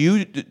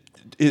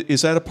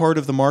 Is that a part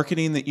of the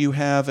marketing that you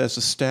have as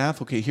a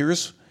staff? Okay,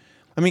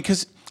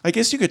 because I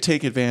guess you could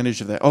take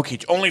advantage of that. Okay,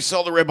 only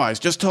sell the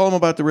ribeyes. Just tell them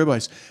about the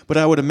ribeyes. But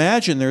I would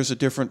imagine there's a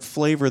different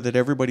flavor that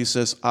everybody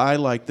says, I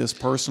like this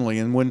personally.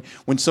 And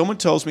when someone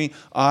tells me,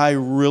 I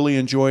really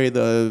enjoy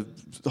the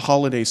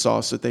holiday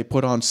sauce that they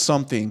put on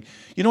something,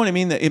 you know what I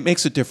mean? That it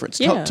makes a difference.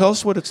 Yeah. Tell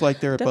us what it's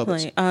like there at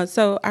Definitely. Bubba's.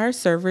 So our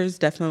servers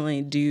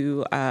definitely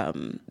do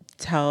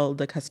tell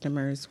the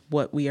customers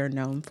what we are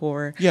known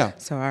for. Yeah.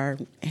 So our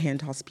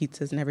hand-tossed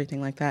pizzas and everything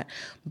like that.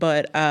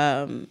 But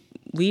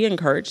we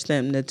encourage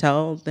them to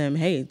tell them,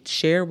 hey,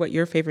 share what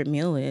your favorite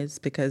meal is,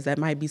 because that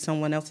might be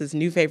someone else's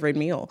new favorite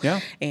meal. Yeah.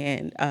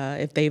 And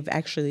if they've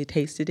actually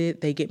tasted it,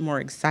 they get more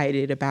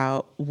excited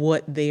about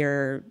what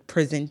they're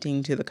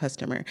presenting to the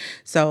customer.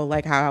 So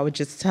like how I was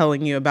just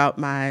telling you about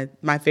my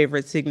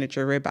favorite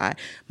signature ribeye,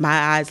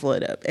 my eyes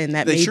lit up, and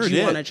that They made sure you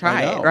did. want to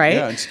try I know. it, right?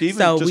 Yeah, and Steven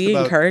so just we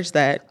about- encourage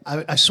that.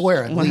 I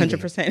swear, I'm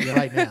 100%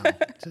 right now.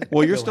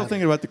 Well, you're still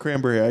thinking about the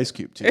cranberry ice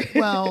cube, too.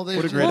 Well,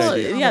 What a great Well,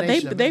 idea. yeah,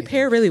 Combination of they anything.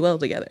 pair really well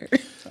together.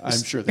 I'm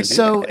sure they do.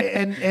 So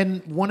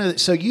and one of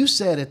so you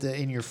said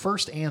in your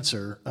first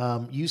answer,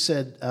 you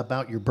said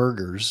about your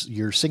burgers,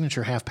 your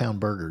signature half-pound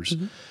burgers.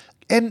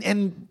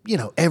 And you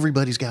know,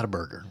 everybody's got a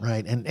burger,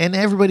 right? And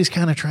everybody's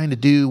kind of trying to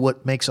do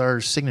what makes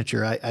ours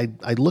signature.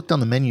 I looked on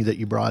the menu that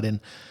you brought in.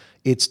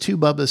 It's 2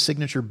 Bubba's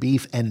signature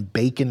beef and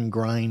bacon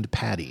grind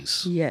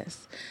patties.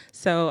 Yes.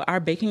 So our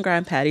bacon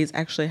grind patties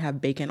actually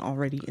have bacon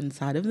already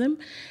inside of them.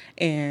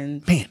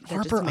 And Man, that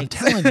Harper, just I'm makes-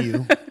 telling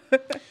you.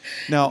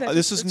 Now,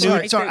 this is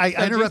new. Sorry,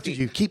 I interrupted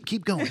you.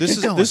 Keep going. This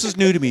Keep going. is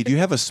new to me. Do you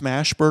have a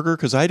smash burger?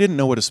 Because I didn't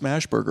know what a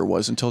smash burger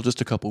was until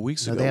just a couple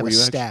weeks No, ago. they have Were a you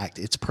stacked.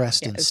 It's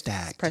pressed and It's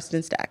stacked. pressed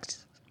and stacked.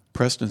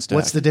 pressed and stacked?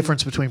 What's the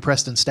difference between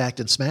pressed and stacked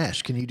and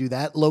smashed? Can you do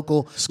that?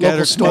 Local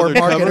Scattered, store smothered,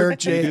 marketer. covered?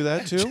 Can you do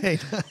that too?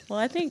 Well,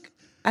 I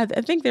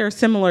think they're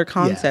similar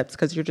concepts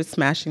because you're just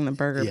smashing the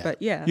burger. Yeah.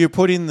 But yeah. You're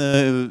putting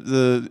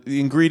the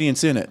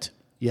ingredients in it,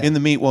 Yeah. in the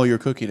meat while you're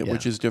cooking it, Yeah.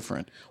 which is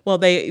different. Well,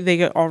 they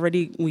get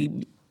already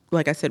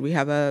like I said, we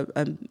have a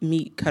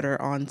meat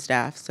cutter on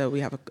staff, so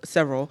we have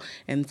several,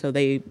 and so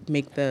they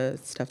make the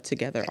stuff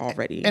together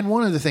already. And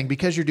one other thing,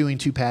 because you're doing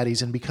 2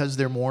 patties and because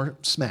they're more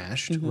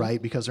smashed, right?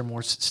 Because they're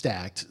more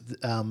stacked,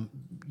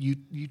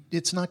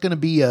 it's not going to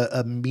be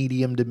a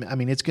medium.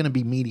 It's going to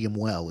be medium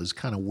well is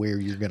kind of where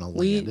you're going to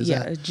land.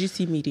 a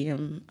juicy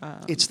medium.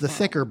 It's the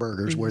thicker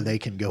burgers where they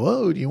can go,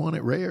 oh, do you want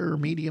it rare or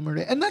medium or?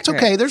 And that's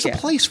Correct, okay. There's a yeah.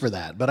 place for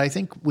that. But I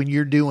think when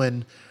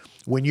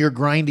you're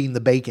grinding the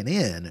bacon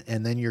in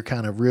and then you're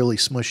kind of really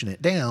smushing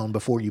it down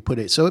before you put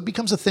it, so it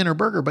becomes a thinner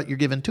burger, but you're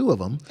given 2 of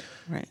them.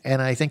 Right.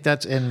 And I think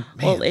that's, and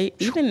man, Well,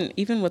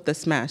 even with the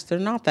smash, they're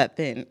not that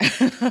thin.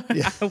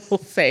 I will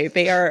say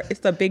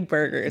it's a big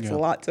burger. It's a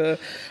lot to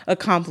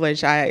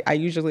accomplish. I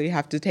usually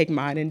have to take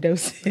mine in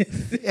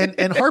doses.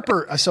 and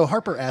Harper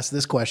asked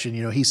this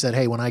question. He said,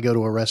 hey, when I go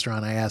to a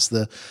restaurant, I ask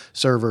the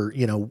server,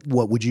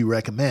 what would you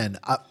recommend?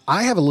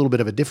 I have a little bit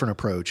of a different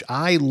approach.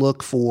 I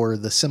look for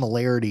the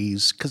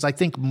similarities because I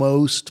think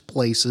most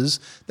places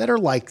that are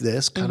like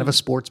this, kind of a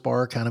sports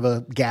bar, kind of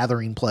a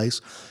gathering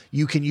place,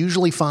 you can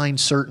usually find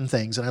certain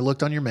things. And I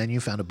looked on your menu,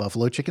 found a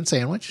buffalo chicken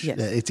sandwich. Yes.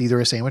 It's either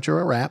a sandwich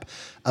or a wrap.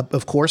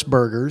 Of course,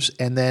 burgers.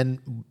 And then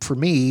for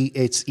me,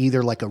 it's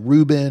either like a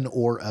Reuben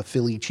or a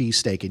Philly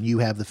cheesesteak. And you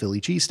have the Philly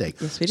cheesesteak.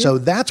 Yes, we do. So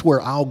that's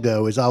where I'll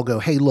go,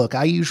 hey, look,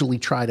 I usually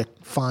try to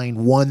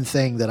find one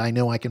thing that I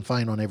know I can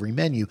find on every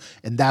menu.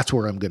 And that's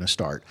where I'm going to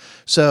start.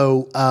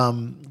 So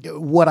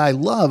what I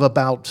love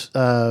about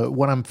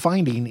what I'm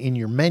finding in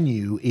your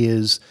menu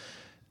is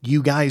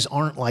you guys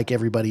aren't like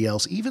everybody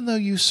else, even though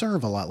you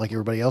serve a lot like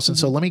everybody else. And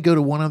so let me go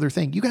to one other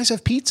thing. You guys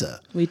have pizza.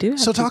 We do have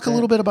So talk a pizza.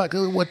 little bit about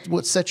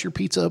what sets your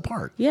pizza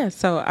apart. Yeah,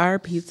 so our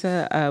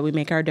pizza, we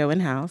make our dough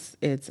in-house.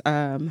 It's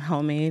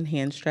homemade,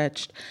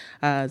 hand-stretched.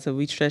 So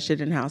we stretch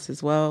it in-house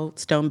as well.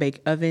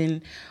 Stone-bake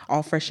oven,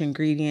 all fresh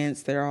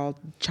ingredients. They're all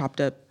chopped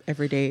up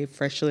every day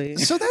freshly.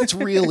 So that's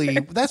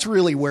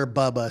really where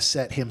Bubba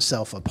set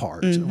himself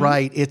apart,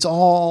 right? It's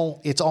all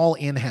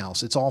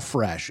in-house. It's all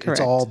fresh. Correct.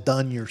 It's all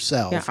done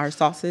yourself. Yeah, our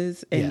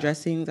sauces and Yeah.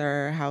 dressings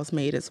are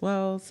house-made as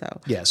well. So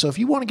Yeah, so if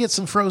you want to get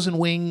some frozen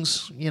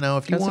wings, if you Go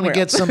want to somewhere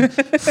get else.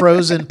 some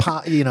frozen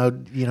pot,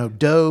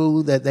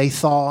 dough that they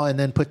thaw and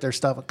then put their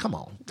stuff, come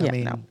on. Yeah,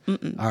 no.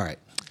 All right.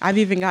 I've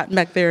even gotten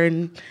back there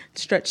and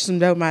stretched some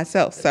dough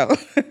myself. So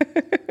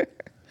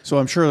So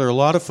I'm sure there are a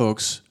lot of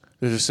folks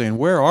that are saying,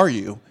 "Where are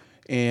you?"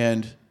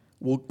 And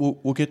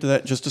we'll get to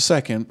that in just a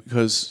second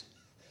because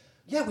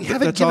Yeah, we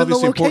haven't that's given the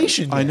obviously important.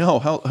 location I yet. know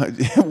how.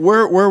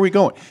 Where are we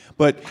going?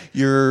 But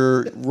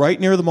you're right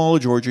near the Mall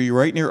of Georgia. You're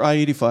right near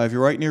I-85.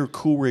 You're right near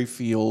Coolray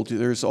Field.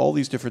 There's all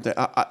these different things.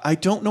 I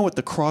don't know what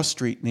the cross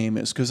street name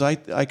is because I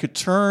could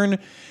turn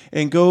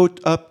and go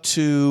up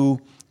to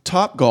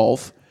Top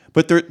Golf,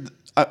 but there.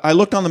 I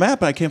looked on the map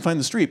and I can't find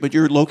the street. But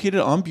you're located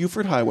on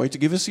Buford Highway. To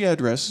give us the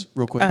address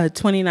real quick.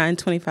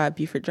 2925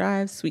 Buford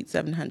Drive, Suite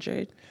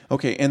 700.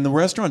 Okay, and the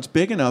restaurant's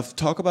big enough.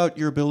 Talk about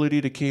your ability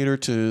to cater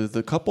to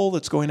the couple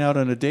that's going out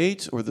on a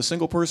date or the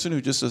single person who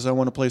just says, I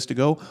want a place to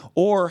go.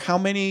 Or how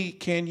many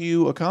can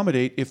you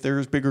accommodate if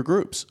there's bigger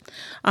groups?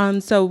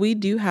 So we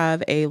do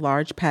have a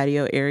large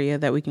patio area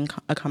that we can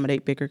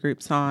accommodate bigger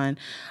groups on.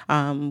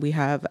 We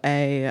have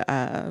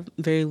a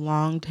very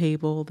long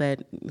table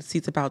that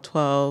seats about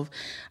 12.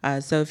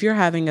 So if you're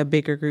having a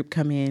bigger group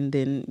come in,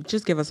 then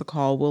just give us a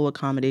call. We'll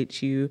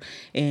accommodate you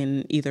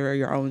in either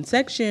your own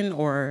section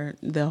or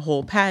the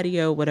whole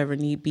patio, whatever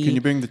need be. Can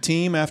you bring the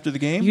team after the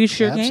game? You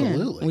sure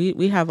Absolutely. can.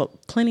 We have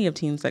plenty of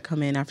teams that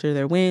come in after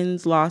their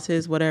wins,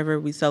 losses, whatever.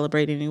 We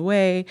celebrate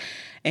anyway,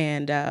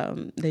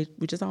 and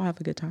we just all have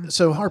a good time.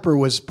 So Harper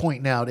was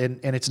pointing out, and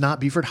it's not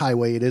Buford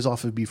Highway, it is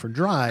off of Buford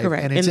Drive.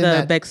 Correct. And it's in in the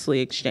that, Bexley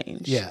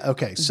Exchange. Yeah,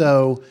 okay.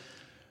 So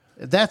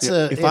that's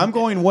If I'm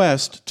going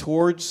west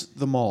towards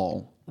the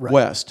mall, Right.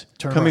 west,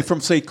 Turn coming right.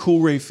 from, say,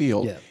 Coolray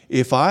Field, Yeah.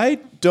 if I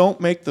don't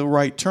make the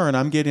right turn,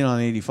 I'm getting on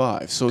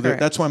 85. So Correct.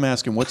 that's why I'm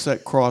asking, what's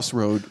that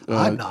crossroad?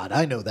 I'm not.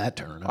 I know that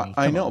turn. I mean,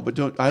 I come know, on.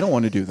 but I don't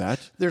want to do that.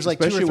 There's like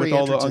 2 or especially 3 with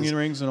all the entrances. onion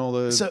rings and all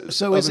the So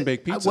is oven it,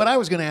 baked pizza. what I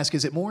was going to ask,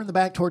 is it more in the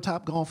back toward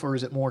Top Golf or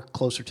is it more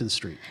closer to the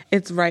street?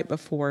 It's right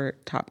before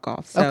Top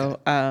Golf. So,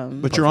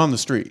 But you're on the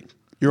street.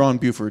 You're on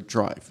Buford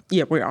Drive.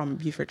 yeah, we're on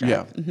Buford Drive.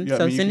 Yeah. Mhm. Yeah, I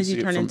So mean, as you soon can as see you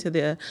it turn from- into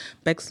the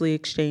Bexley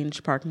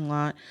Exchange parking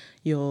lot,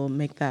 you'll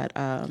make that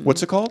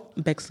What's it called?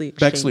 Bexley Exchange.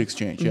 Bexley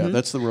Exchange. Yeah,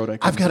 that's the road I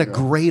come I've got a to.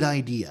 great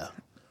idea.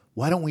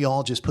 why don't we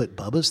all just put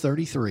Bubba's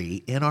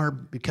 33 in our,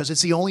 because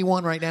it's the only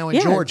one right now in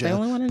Yeah, it's Georgia. the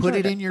only one in Put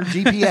it Georgia. in your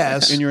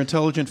GPS. In your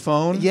intelligent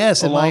phone?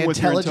 Yes, in my along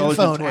with your intelligent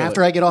phone toilet.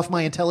 after I get off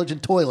my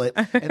intelligent toilet,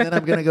 and then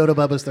I'm going to go to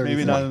Bubba's 33.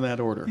 Maybe not in that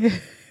order.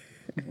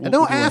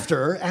 No,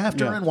 after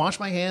Yeah. and wash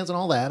my hands and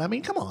all that. I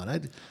mean, come on.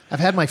 I've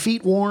had my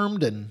feet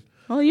warmed and...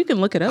 Well, you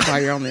can look it up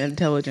while you're on the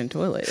intelligent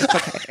toilet. It's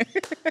okay.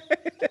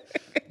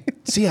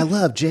 See, I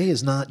love Jay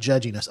is not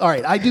judging us. All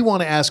right, I do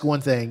want to ask one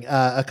thing,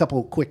 a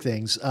couple quick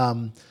things.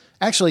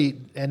 Actually,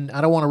 and I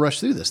don't want to rush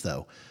through this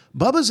though.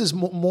 Bubba's is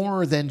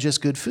more than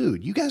just good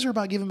food. You guys are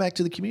about giving back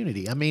to the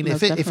community. I mean, if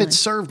Definitely. it's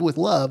served with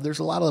love, there's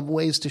a lot of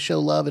ways to show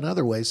love in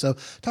other ways. So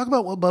talk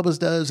about what Bubba's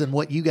does and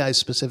what you guys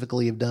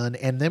specifically have done.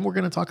 And then we're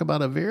going to talk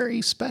about a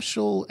very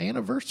special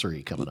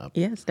anniversary coming up.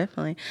 Yes,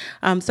 definitely.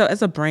 So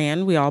as a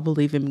brand, we all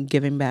believe in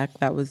giving back.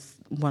 That was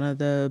one of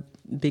the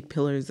big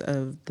pillars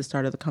of the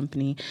start of the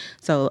company.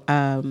 So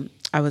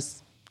I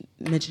was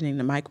mentioning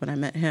to Mike when I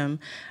met him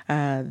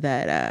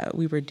that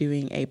we were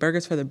doing a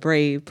Burgers for the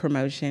Brave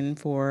promotion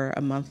for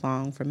a month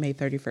long from May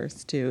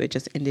 31st to, it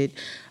just ended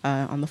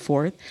on the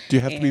 4th. Do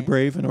you have to be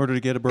brave in order to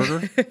get a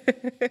burger?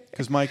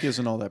 Because Mike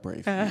isn't all that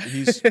brave.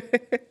 He's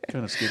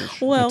kind of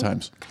skittish at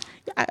times.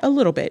 A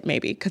little bit,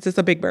 maybe, because it's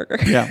a big burger.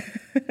 Yeah.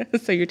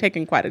 So you're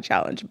taking quite a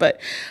challenge. But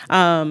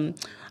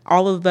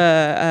all of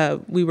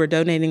the, we were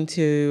donating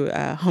to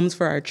Homes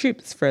for Our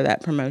Troops for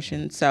that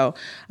promotion. So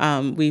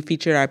we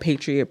featured our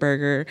Patriot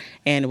Burger,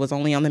 and it was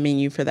only on the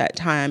menu for that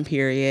time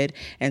period.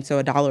 And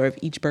so $1 of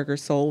each burger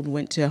sold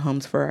went to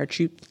Homes for Our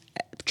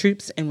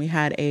Troops, and we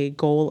had a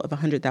goal of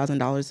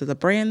 $100,000 as a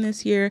brand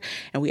this year,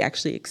 and we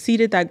actually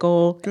exceeded that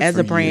goal as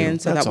a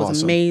brand. So That's that was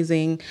awesome.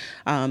 amazing.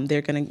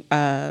 They're going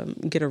to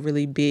get a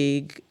really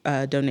big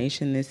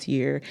donation this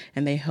year,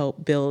 and they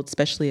help build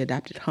specially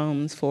adapted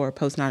homes for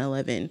post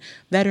 9/11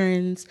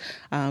 veterans.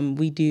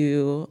 We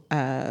do,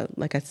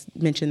 like I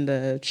mentioned,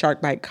 the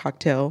Shark Bite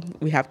cocktail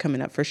we have coming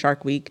up for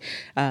Shark Week.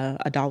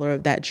 $1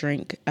 of that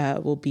drink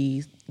will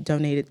be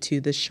donated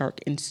to the Shark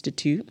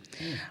Institute.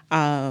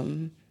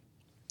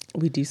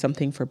 We do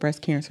something for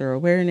breast cancer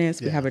awareness.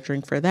 We have a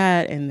drink for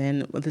that. And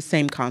then with the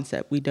same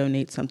concept, we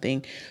donate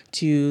something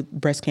to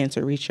breast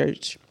cancer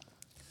research.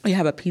 We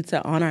have a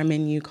pizza on our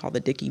menu called the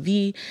Dickie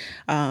V,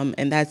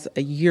 and that's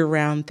a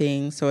year-round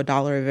thing. So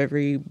 $1 of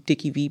every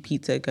Dickie V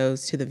pizza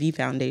goes to the V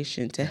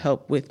Foundation to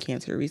help with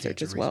cancer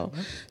research as well.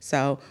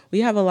 So we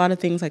have a lot of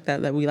things like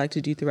that we like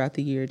to do throughout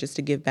the year just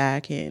to give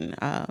back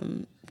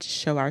and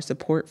show our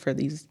support for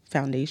these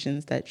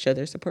foundations that show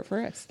their support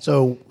for us.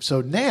 So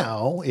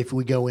now, if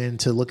we go in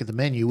to look at the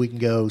menu, we can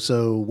go,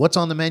 so what's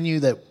on the menu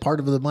that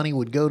part of the money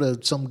would go to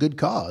some good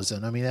cause?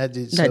 And I mean, that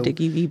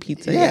Dickie V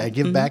pizza. Yeah,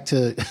 give back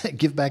to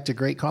give back to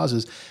great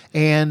causes.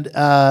 And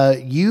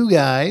you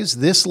guys,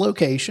 this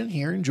location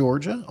here in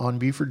Georgia on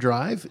Buford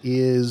Drive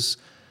is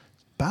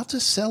about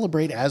to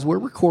celebrate, as we're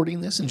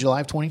recording this in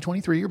July of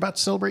 2023, you're about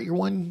to celebrate your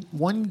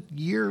one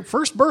year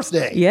first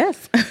birthday.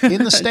 Yes.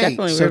 In the state.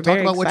 Definitely. So We're talk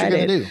very about what you're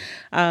going to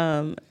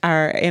do.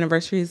 Our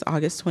anniversary is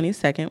August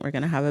 22nd. We're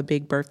going to have a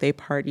big birthday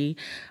party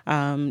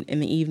in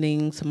the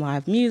evening, some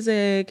live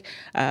music,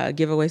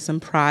 give away some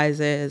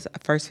prizes.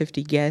 First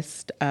 50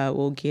 guests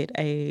will get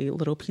a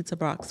little pizza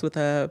box with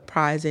a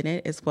prize in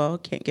it as well.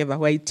 Can't give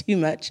away too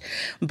much.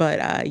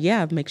 But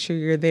yeah, make sure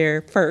you're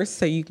there first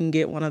so you can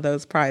get one of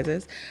those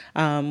prizes.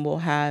 We'll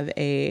have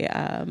a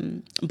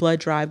blood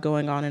drive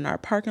going on in our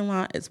parking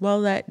lot as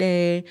well that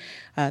day.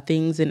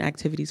 Things and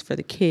activities for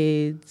the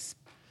kids.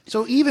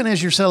 So even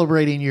as you're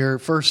celebrating your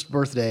first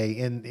birthday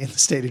in the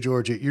state of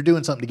Georgia, you're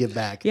doing something to give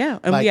back. Yeah,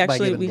 and by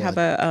we giving have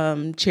blood.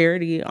 a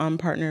charity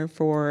partner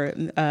for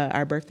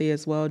our birthday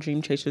as well,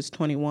 Dream Chasers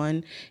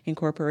 21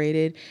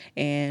 Incorporated,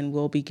 and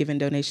we'll be giving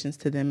donations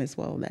to them as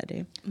well that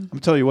day. I'm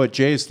telling you what,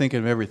 Jay is thinking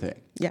of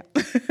everything. Yeah.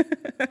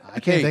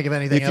 I can't think of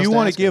anything else. If you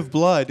want ask to give him.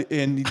 blood,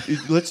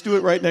 and let's do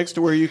it right next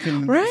to where you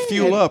can Right.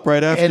 fuel up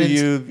right after and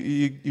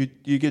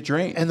you get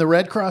drained. And the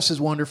Red Cross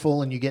is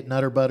wonderful, and you get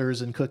Nutter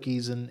Butters and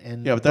cookies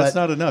and Yeah, but that's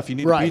not enough. You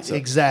need a pizza.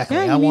 Exactly.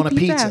 Yeah, you I want a need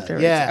pizza pizza.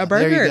 afterwards. Yeah, A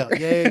burger.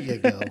 There you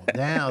go.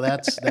 Now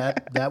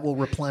that will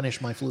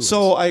replenish my fluids.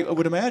 So I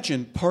would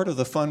imagine part of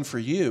the fun for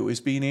you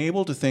is being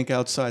able to think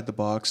outside the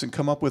box and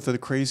come up with a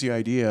crazy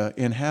idea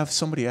and have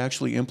somebody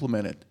actually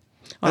implement it.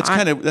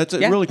 That's a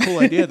really cool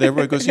idea. That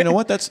everybody goes, you know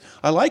what?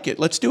 I like it.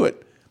 Let's do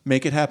it.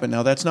 Make it happen.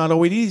 Now that's not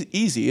always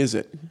easy, is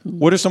it?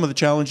 What are some of the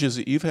challenges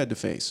that you've had to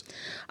face?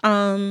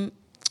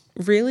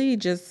 Really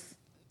just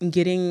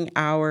getting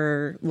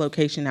our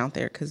location out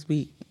there because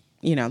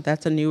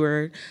that's a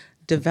newer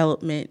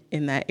development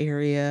in that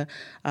area.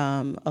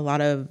 A lot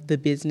of the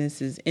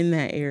businesses in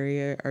that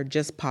area are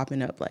just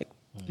popping up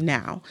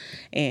now,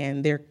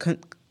 and they're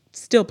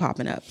still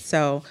popping up.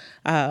 So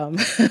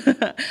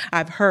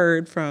I've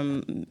heard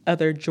from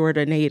other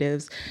Georgia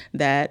natives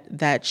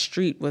that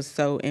street was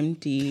so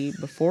empty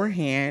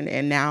beforehand,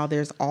 and now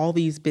there's all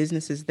these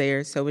businesses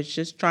there. So it's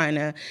just trying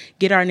to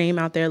get our name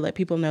out there, let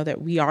people know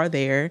that we are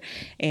there,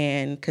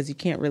 and because you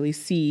can't really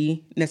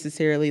see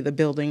necessarily the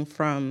building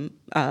from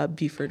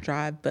Buford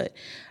Drive, but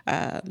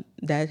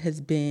that has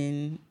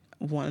been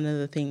one of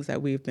the things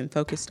that we've been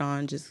focused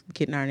on, just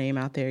getting our name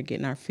out there,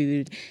 getting our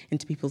food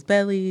into people's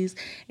bellies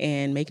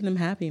and making them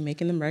happy,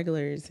 making them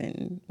regulars.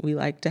 And we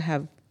like to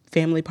have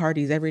family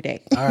parties every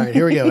day. All right,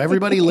 here we go.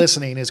 Everybody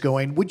listening is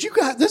going, would you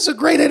guys, this is a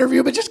great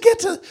interview, but just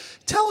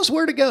tell us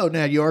where to go.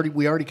 Now,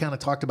 we already kind of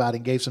talked about it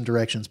and gave some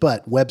directions,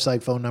 but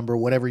website, phone number,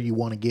 whatever you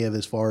want to give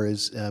as far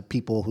as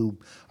people who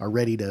are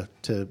ready to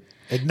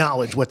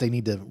acknowledge what they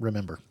need to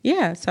remember.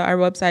 Yeah, so our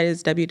website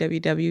is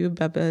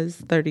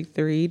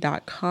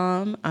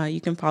www.bubbas33.com.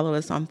 You can follow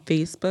us on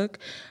Facebook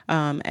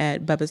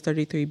at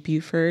Bubbas33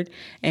 Buford,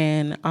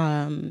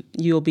 and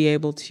you'll be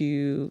able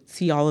to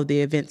see all of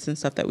the events and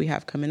stuff that we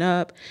have coming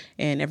up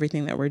and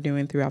everything that we're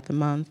doing throughout the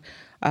month.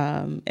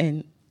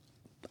 And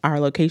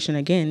our location,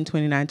 again,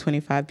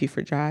 2925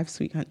 Buford Drive,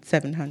 Suite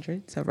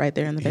 700. So right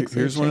there in the back.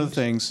 Here's one of the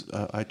things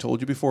I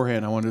told you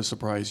beforehand. I wanted to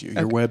surprise you.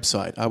 Your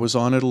website. I was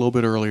on it a little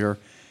bit earlier.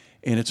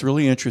 And it's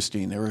really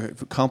interesting. There were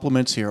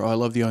compliments here. Oh, I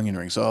love the onion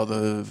rings. Oh,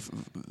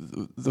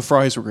 the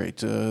fries were great.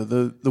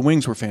 The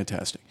wings were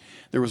fantastic.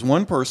 There was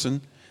one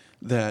person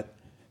that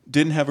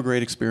didn't have a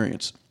great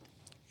experience.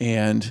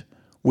 And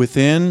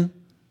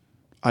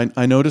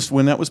I noticed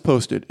when that was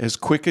posted, as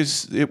quick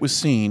as it was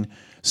seen,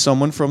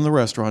 someone from the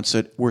restaurant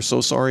said, "We're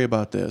so sorry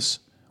about this.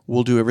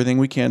 We'll do everything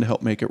we can to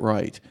help make it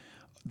right."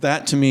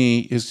 That, to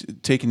me, is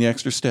taking the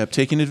extra step,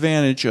 taking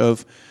advantage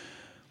of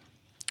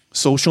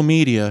social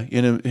media.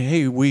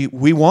 Hey,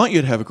 we want you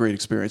to have a great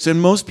experience.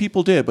 And most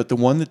people did, but the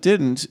one that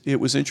didn't, it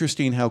was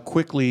interesting how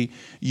quickly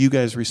you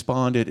guys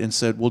responded and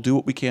said, we'll do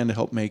what we can to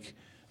help make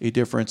a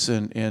difference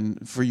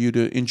and for you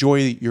to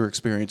enjoy your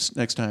experience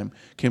next time.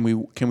 Can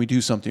we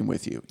do something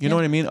with you? You know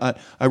what I mean?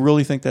 I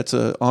really think that's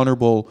an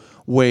honorable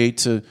way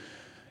to...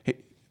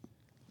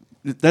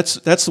 That's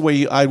the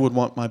way I would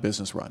want my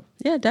business run.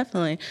 Yeah,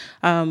 definitely.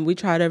 We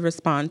try to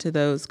respond to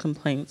those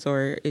complaints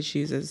or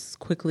issues as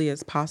quickly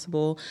as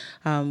possible.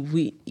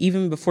 We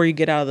even before you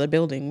get out of the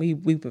building, we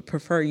would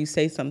prefer you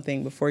say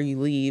something before you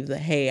leave that,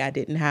 hey, I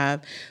didn't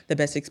have the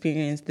best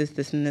experience.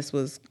 This, and this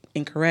was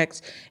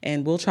incorrect,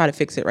 and we'll try to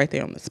fix it right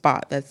there on the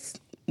spot. That's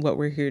what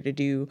we're here to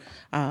do.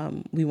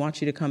 We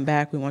want you to come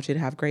back. We want you to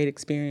have great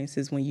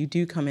experiences when you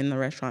do come in the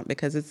restaurant,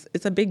 because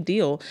it's a big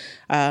deal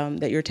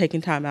that you're taking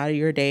time out of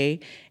your day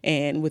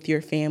and with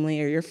your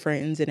family or your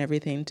friends and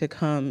everything to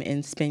come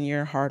and spend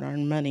your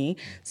hard-earned money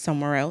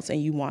somewhere else,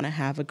 and you want to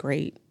have a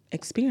great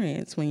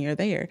experience when you're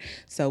there.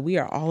 So we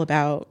are all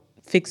about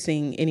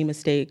fixing any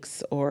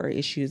mistakes or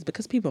issues,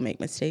 because people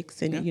make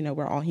mistakes, and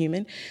we're all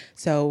human.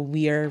 So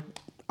we are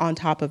on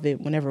top of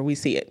it whenever we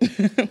see it.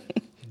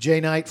 Jae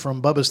Knight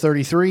from Bubba's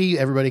 33.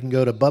 Everybody can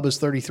go to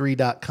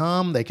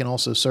bubbas33.com. They can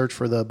also search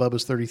for the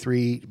Bubba's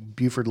 33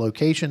 Buford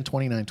location,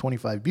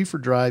 2925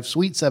 Buford Drive,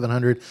 Suite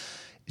 700.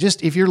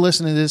 Just if you're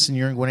listening to this and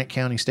you're in Gwinnett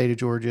County, state of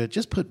Georgia,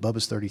 just put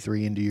Bubba's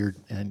 33 into your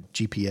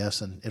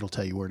GPS and it'll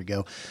tell you where to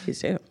go.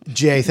 Please do.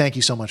 Jay, thank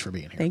you so much for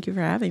being here. Thank you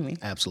for having me.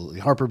 Absolutely.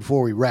 Harper,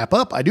 before we wrap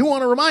up, I do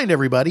want to remind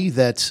everybody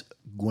that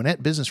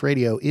Gwinnett Business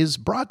Radio is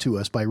brought to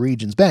us by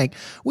Regions Bank.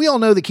 We all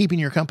know that keeping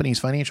your company's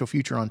financial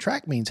future on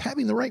track means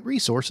having the right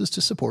resources to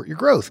support your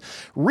growth.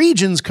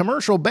 Regions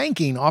Commercial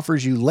Banking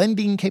offers you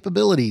lending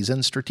capabilities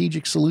and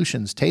strategic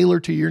solutions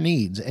tailored to your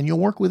needs, and you'll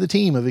work with a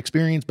team of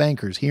experienced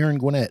bankers here in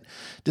Gwinnett.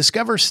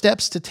 Discover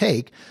steps to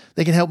take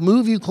that can help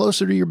move you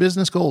closer to your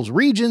business goals.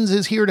 Regions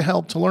is here to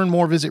help. To learn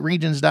more, visit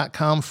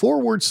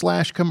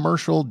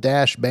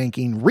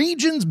regions.com/commercial-banking.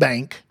 Regions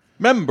Bank.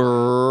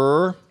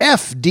 Member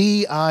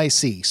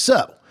FDIC.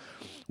 So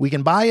we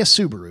can buy a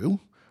Subaru.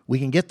 We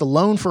can get the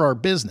loan for our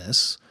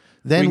business.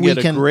 Then we can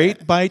get a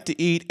great bite to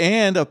eat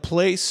and a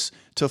place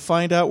to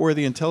find out where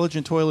the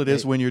intelligent toilet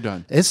is when you're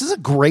done. This is a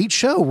great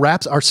show.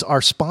 Wraps our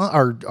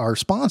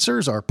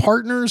sponsors, our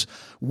partners,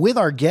 with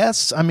our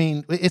guests. I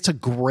mean, it's a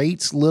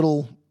great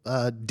little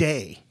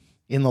day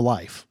in the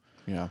life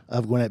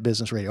of Gwinnett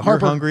Business Radio.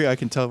 Harper, you're hungry, I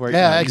can tell right now.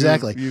 Yeah,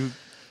 exactly.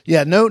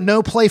 Yeah,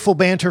 no playful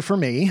banter for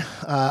me.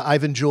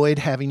 I've enjoyed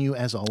having you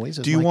as always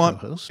as my co-host. Do you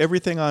want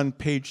everything on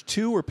page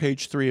 2 or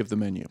page 3 of the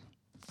menu?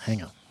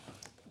 Hang on.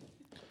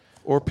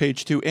 Or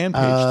page 2 and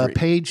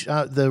page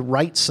 3? The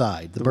right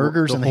side, the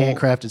burgers and the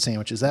handcrafted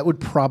sandwiches. That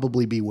would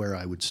probably be where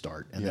I would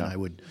start. And then I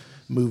would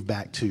move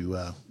back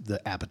to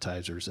the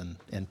appetizers and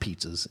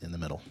pizzas in the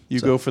middle. You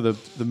go for the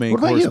main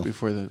course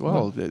before the...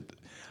 Well,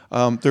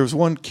 there's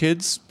one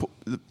kids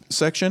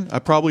section. I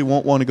probably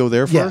won't want to go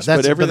there first,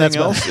 but everything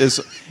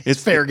else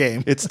it's fair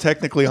game. It's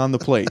technically on the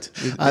plate.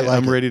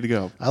 I'm ready to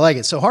go. I like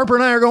it. So Harper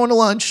and I are going to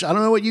lunch. I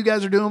don't know what you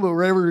guys are doing, but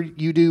whatever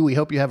you do, we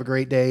hope you have a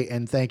great day.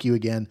 And thank you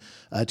again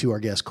to our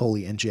guests,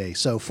 Coley and Jay.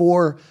 So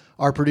for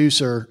our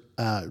producer,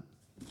 Dan.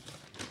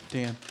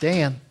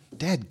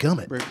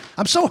 Dadgummit.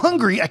 I'm so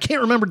hungry, I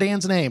can't remember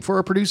Dan's name. For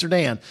our producer,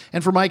 Dan.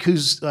 And for Mike,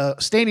 who's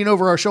standing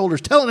over our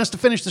shoulders, telling us to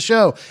finish the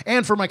show.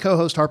 And for my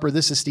co-host, Harper,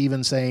 this is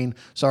Steven saying,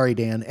 sorry,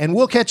 Dan. And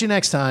we'll catch you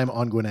next time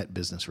on Gwinnett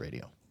Business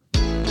Radio.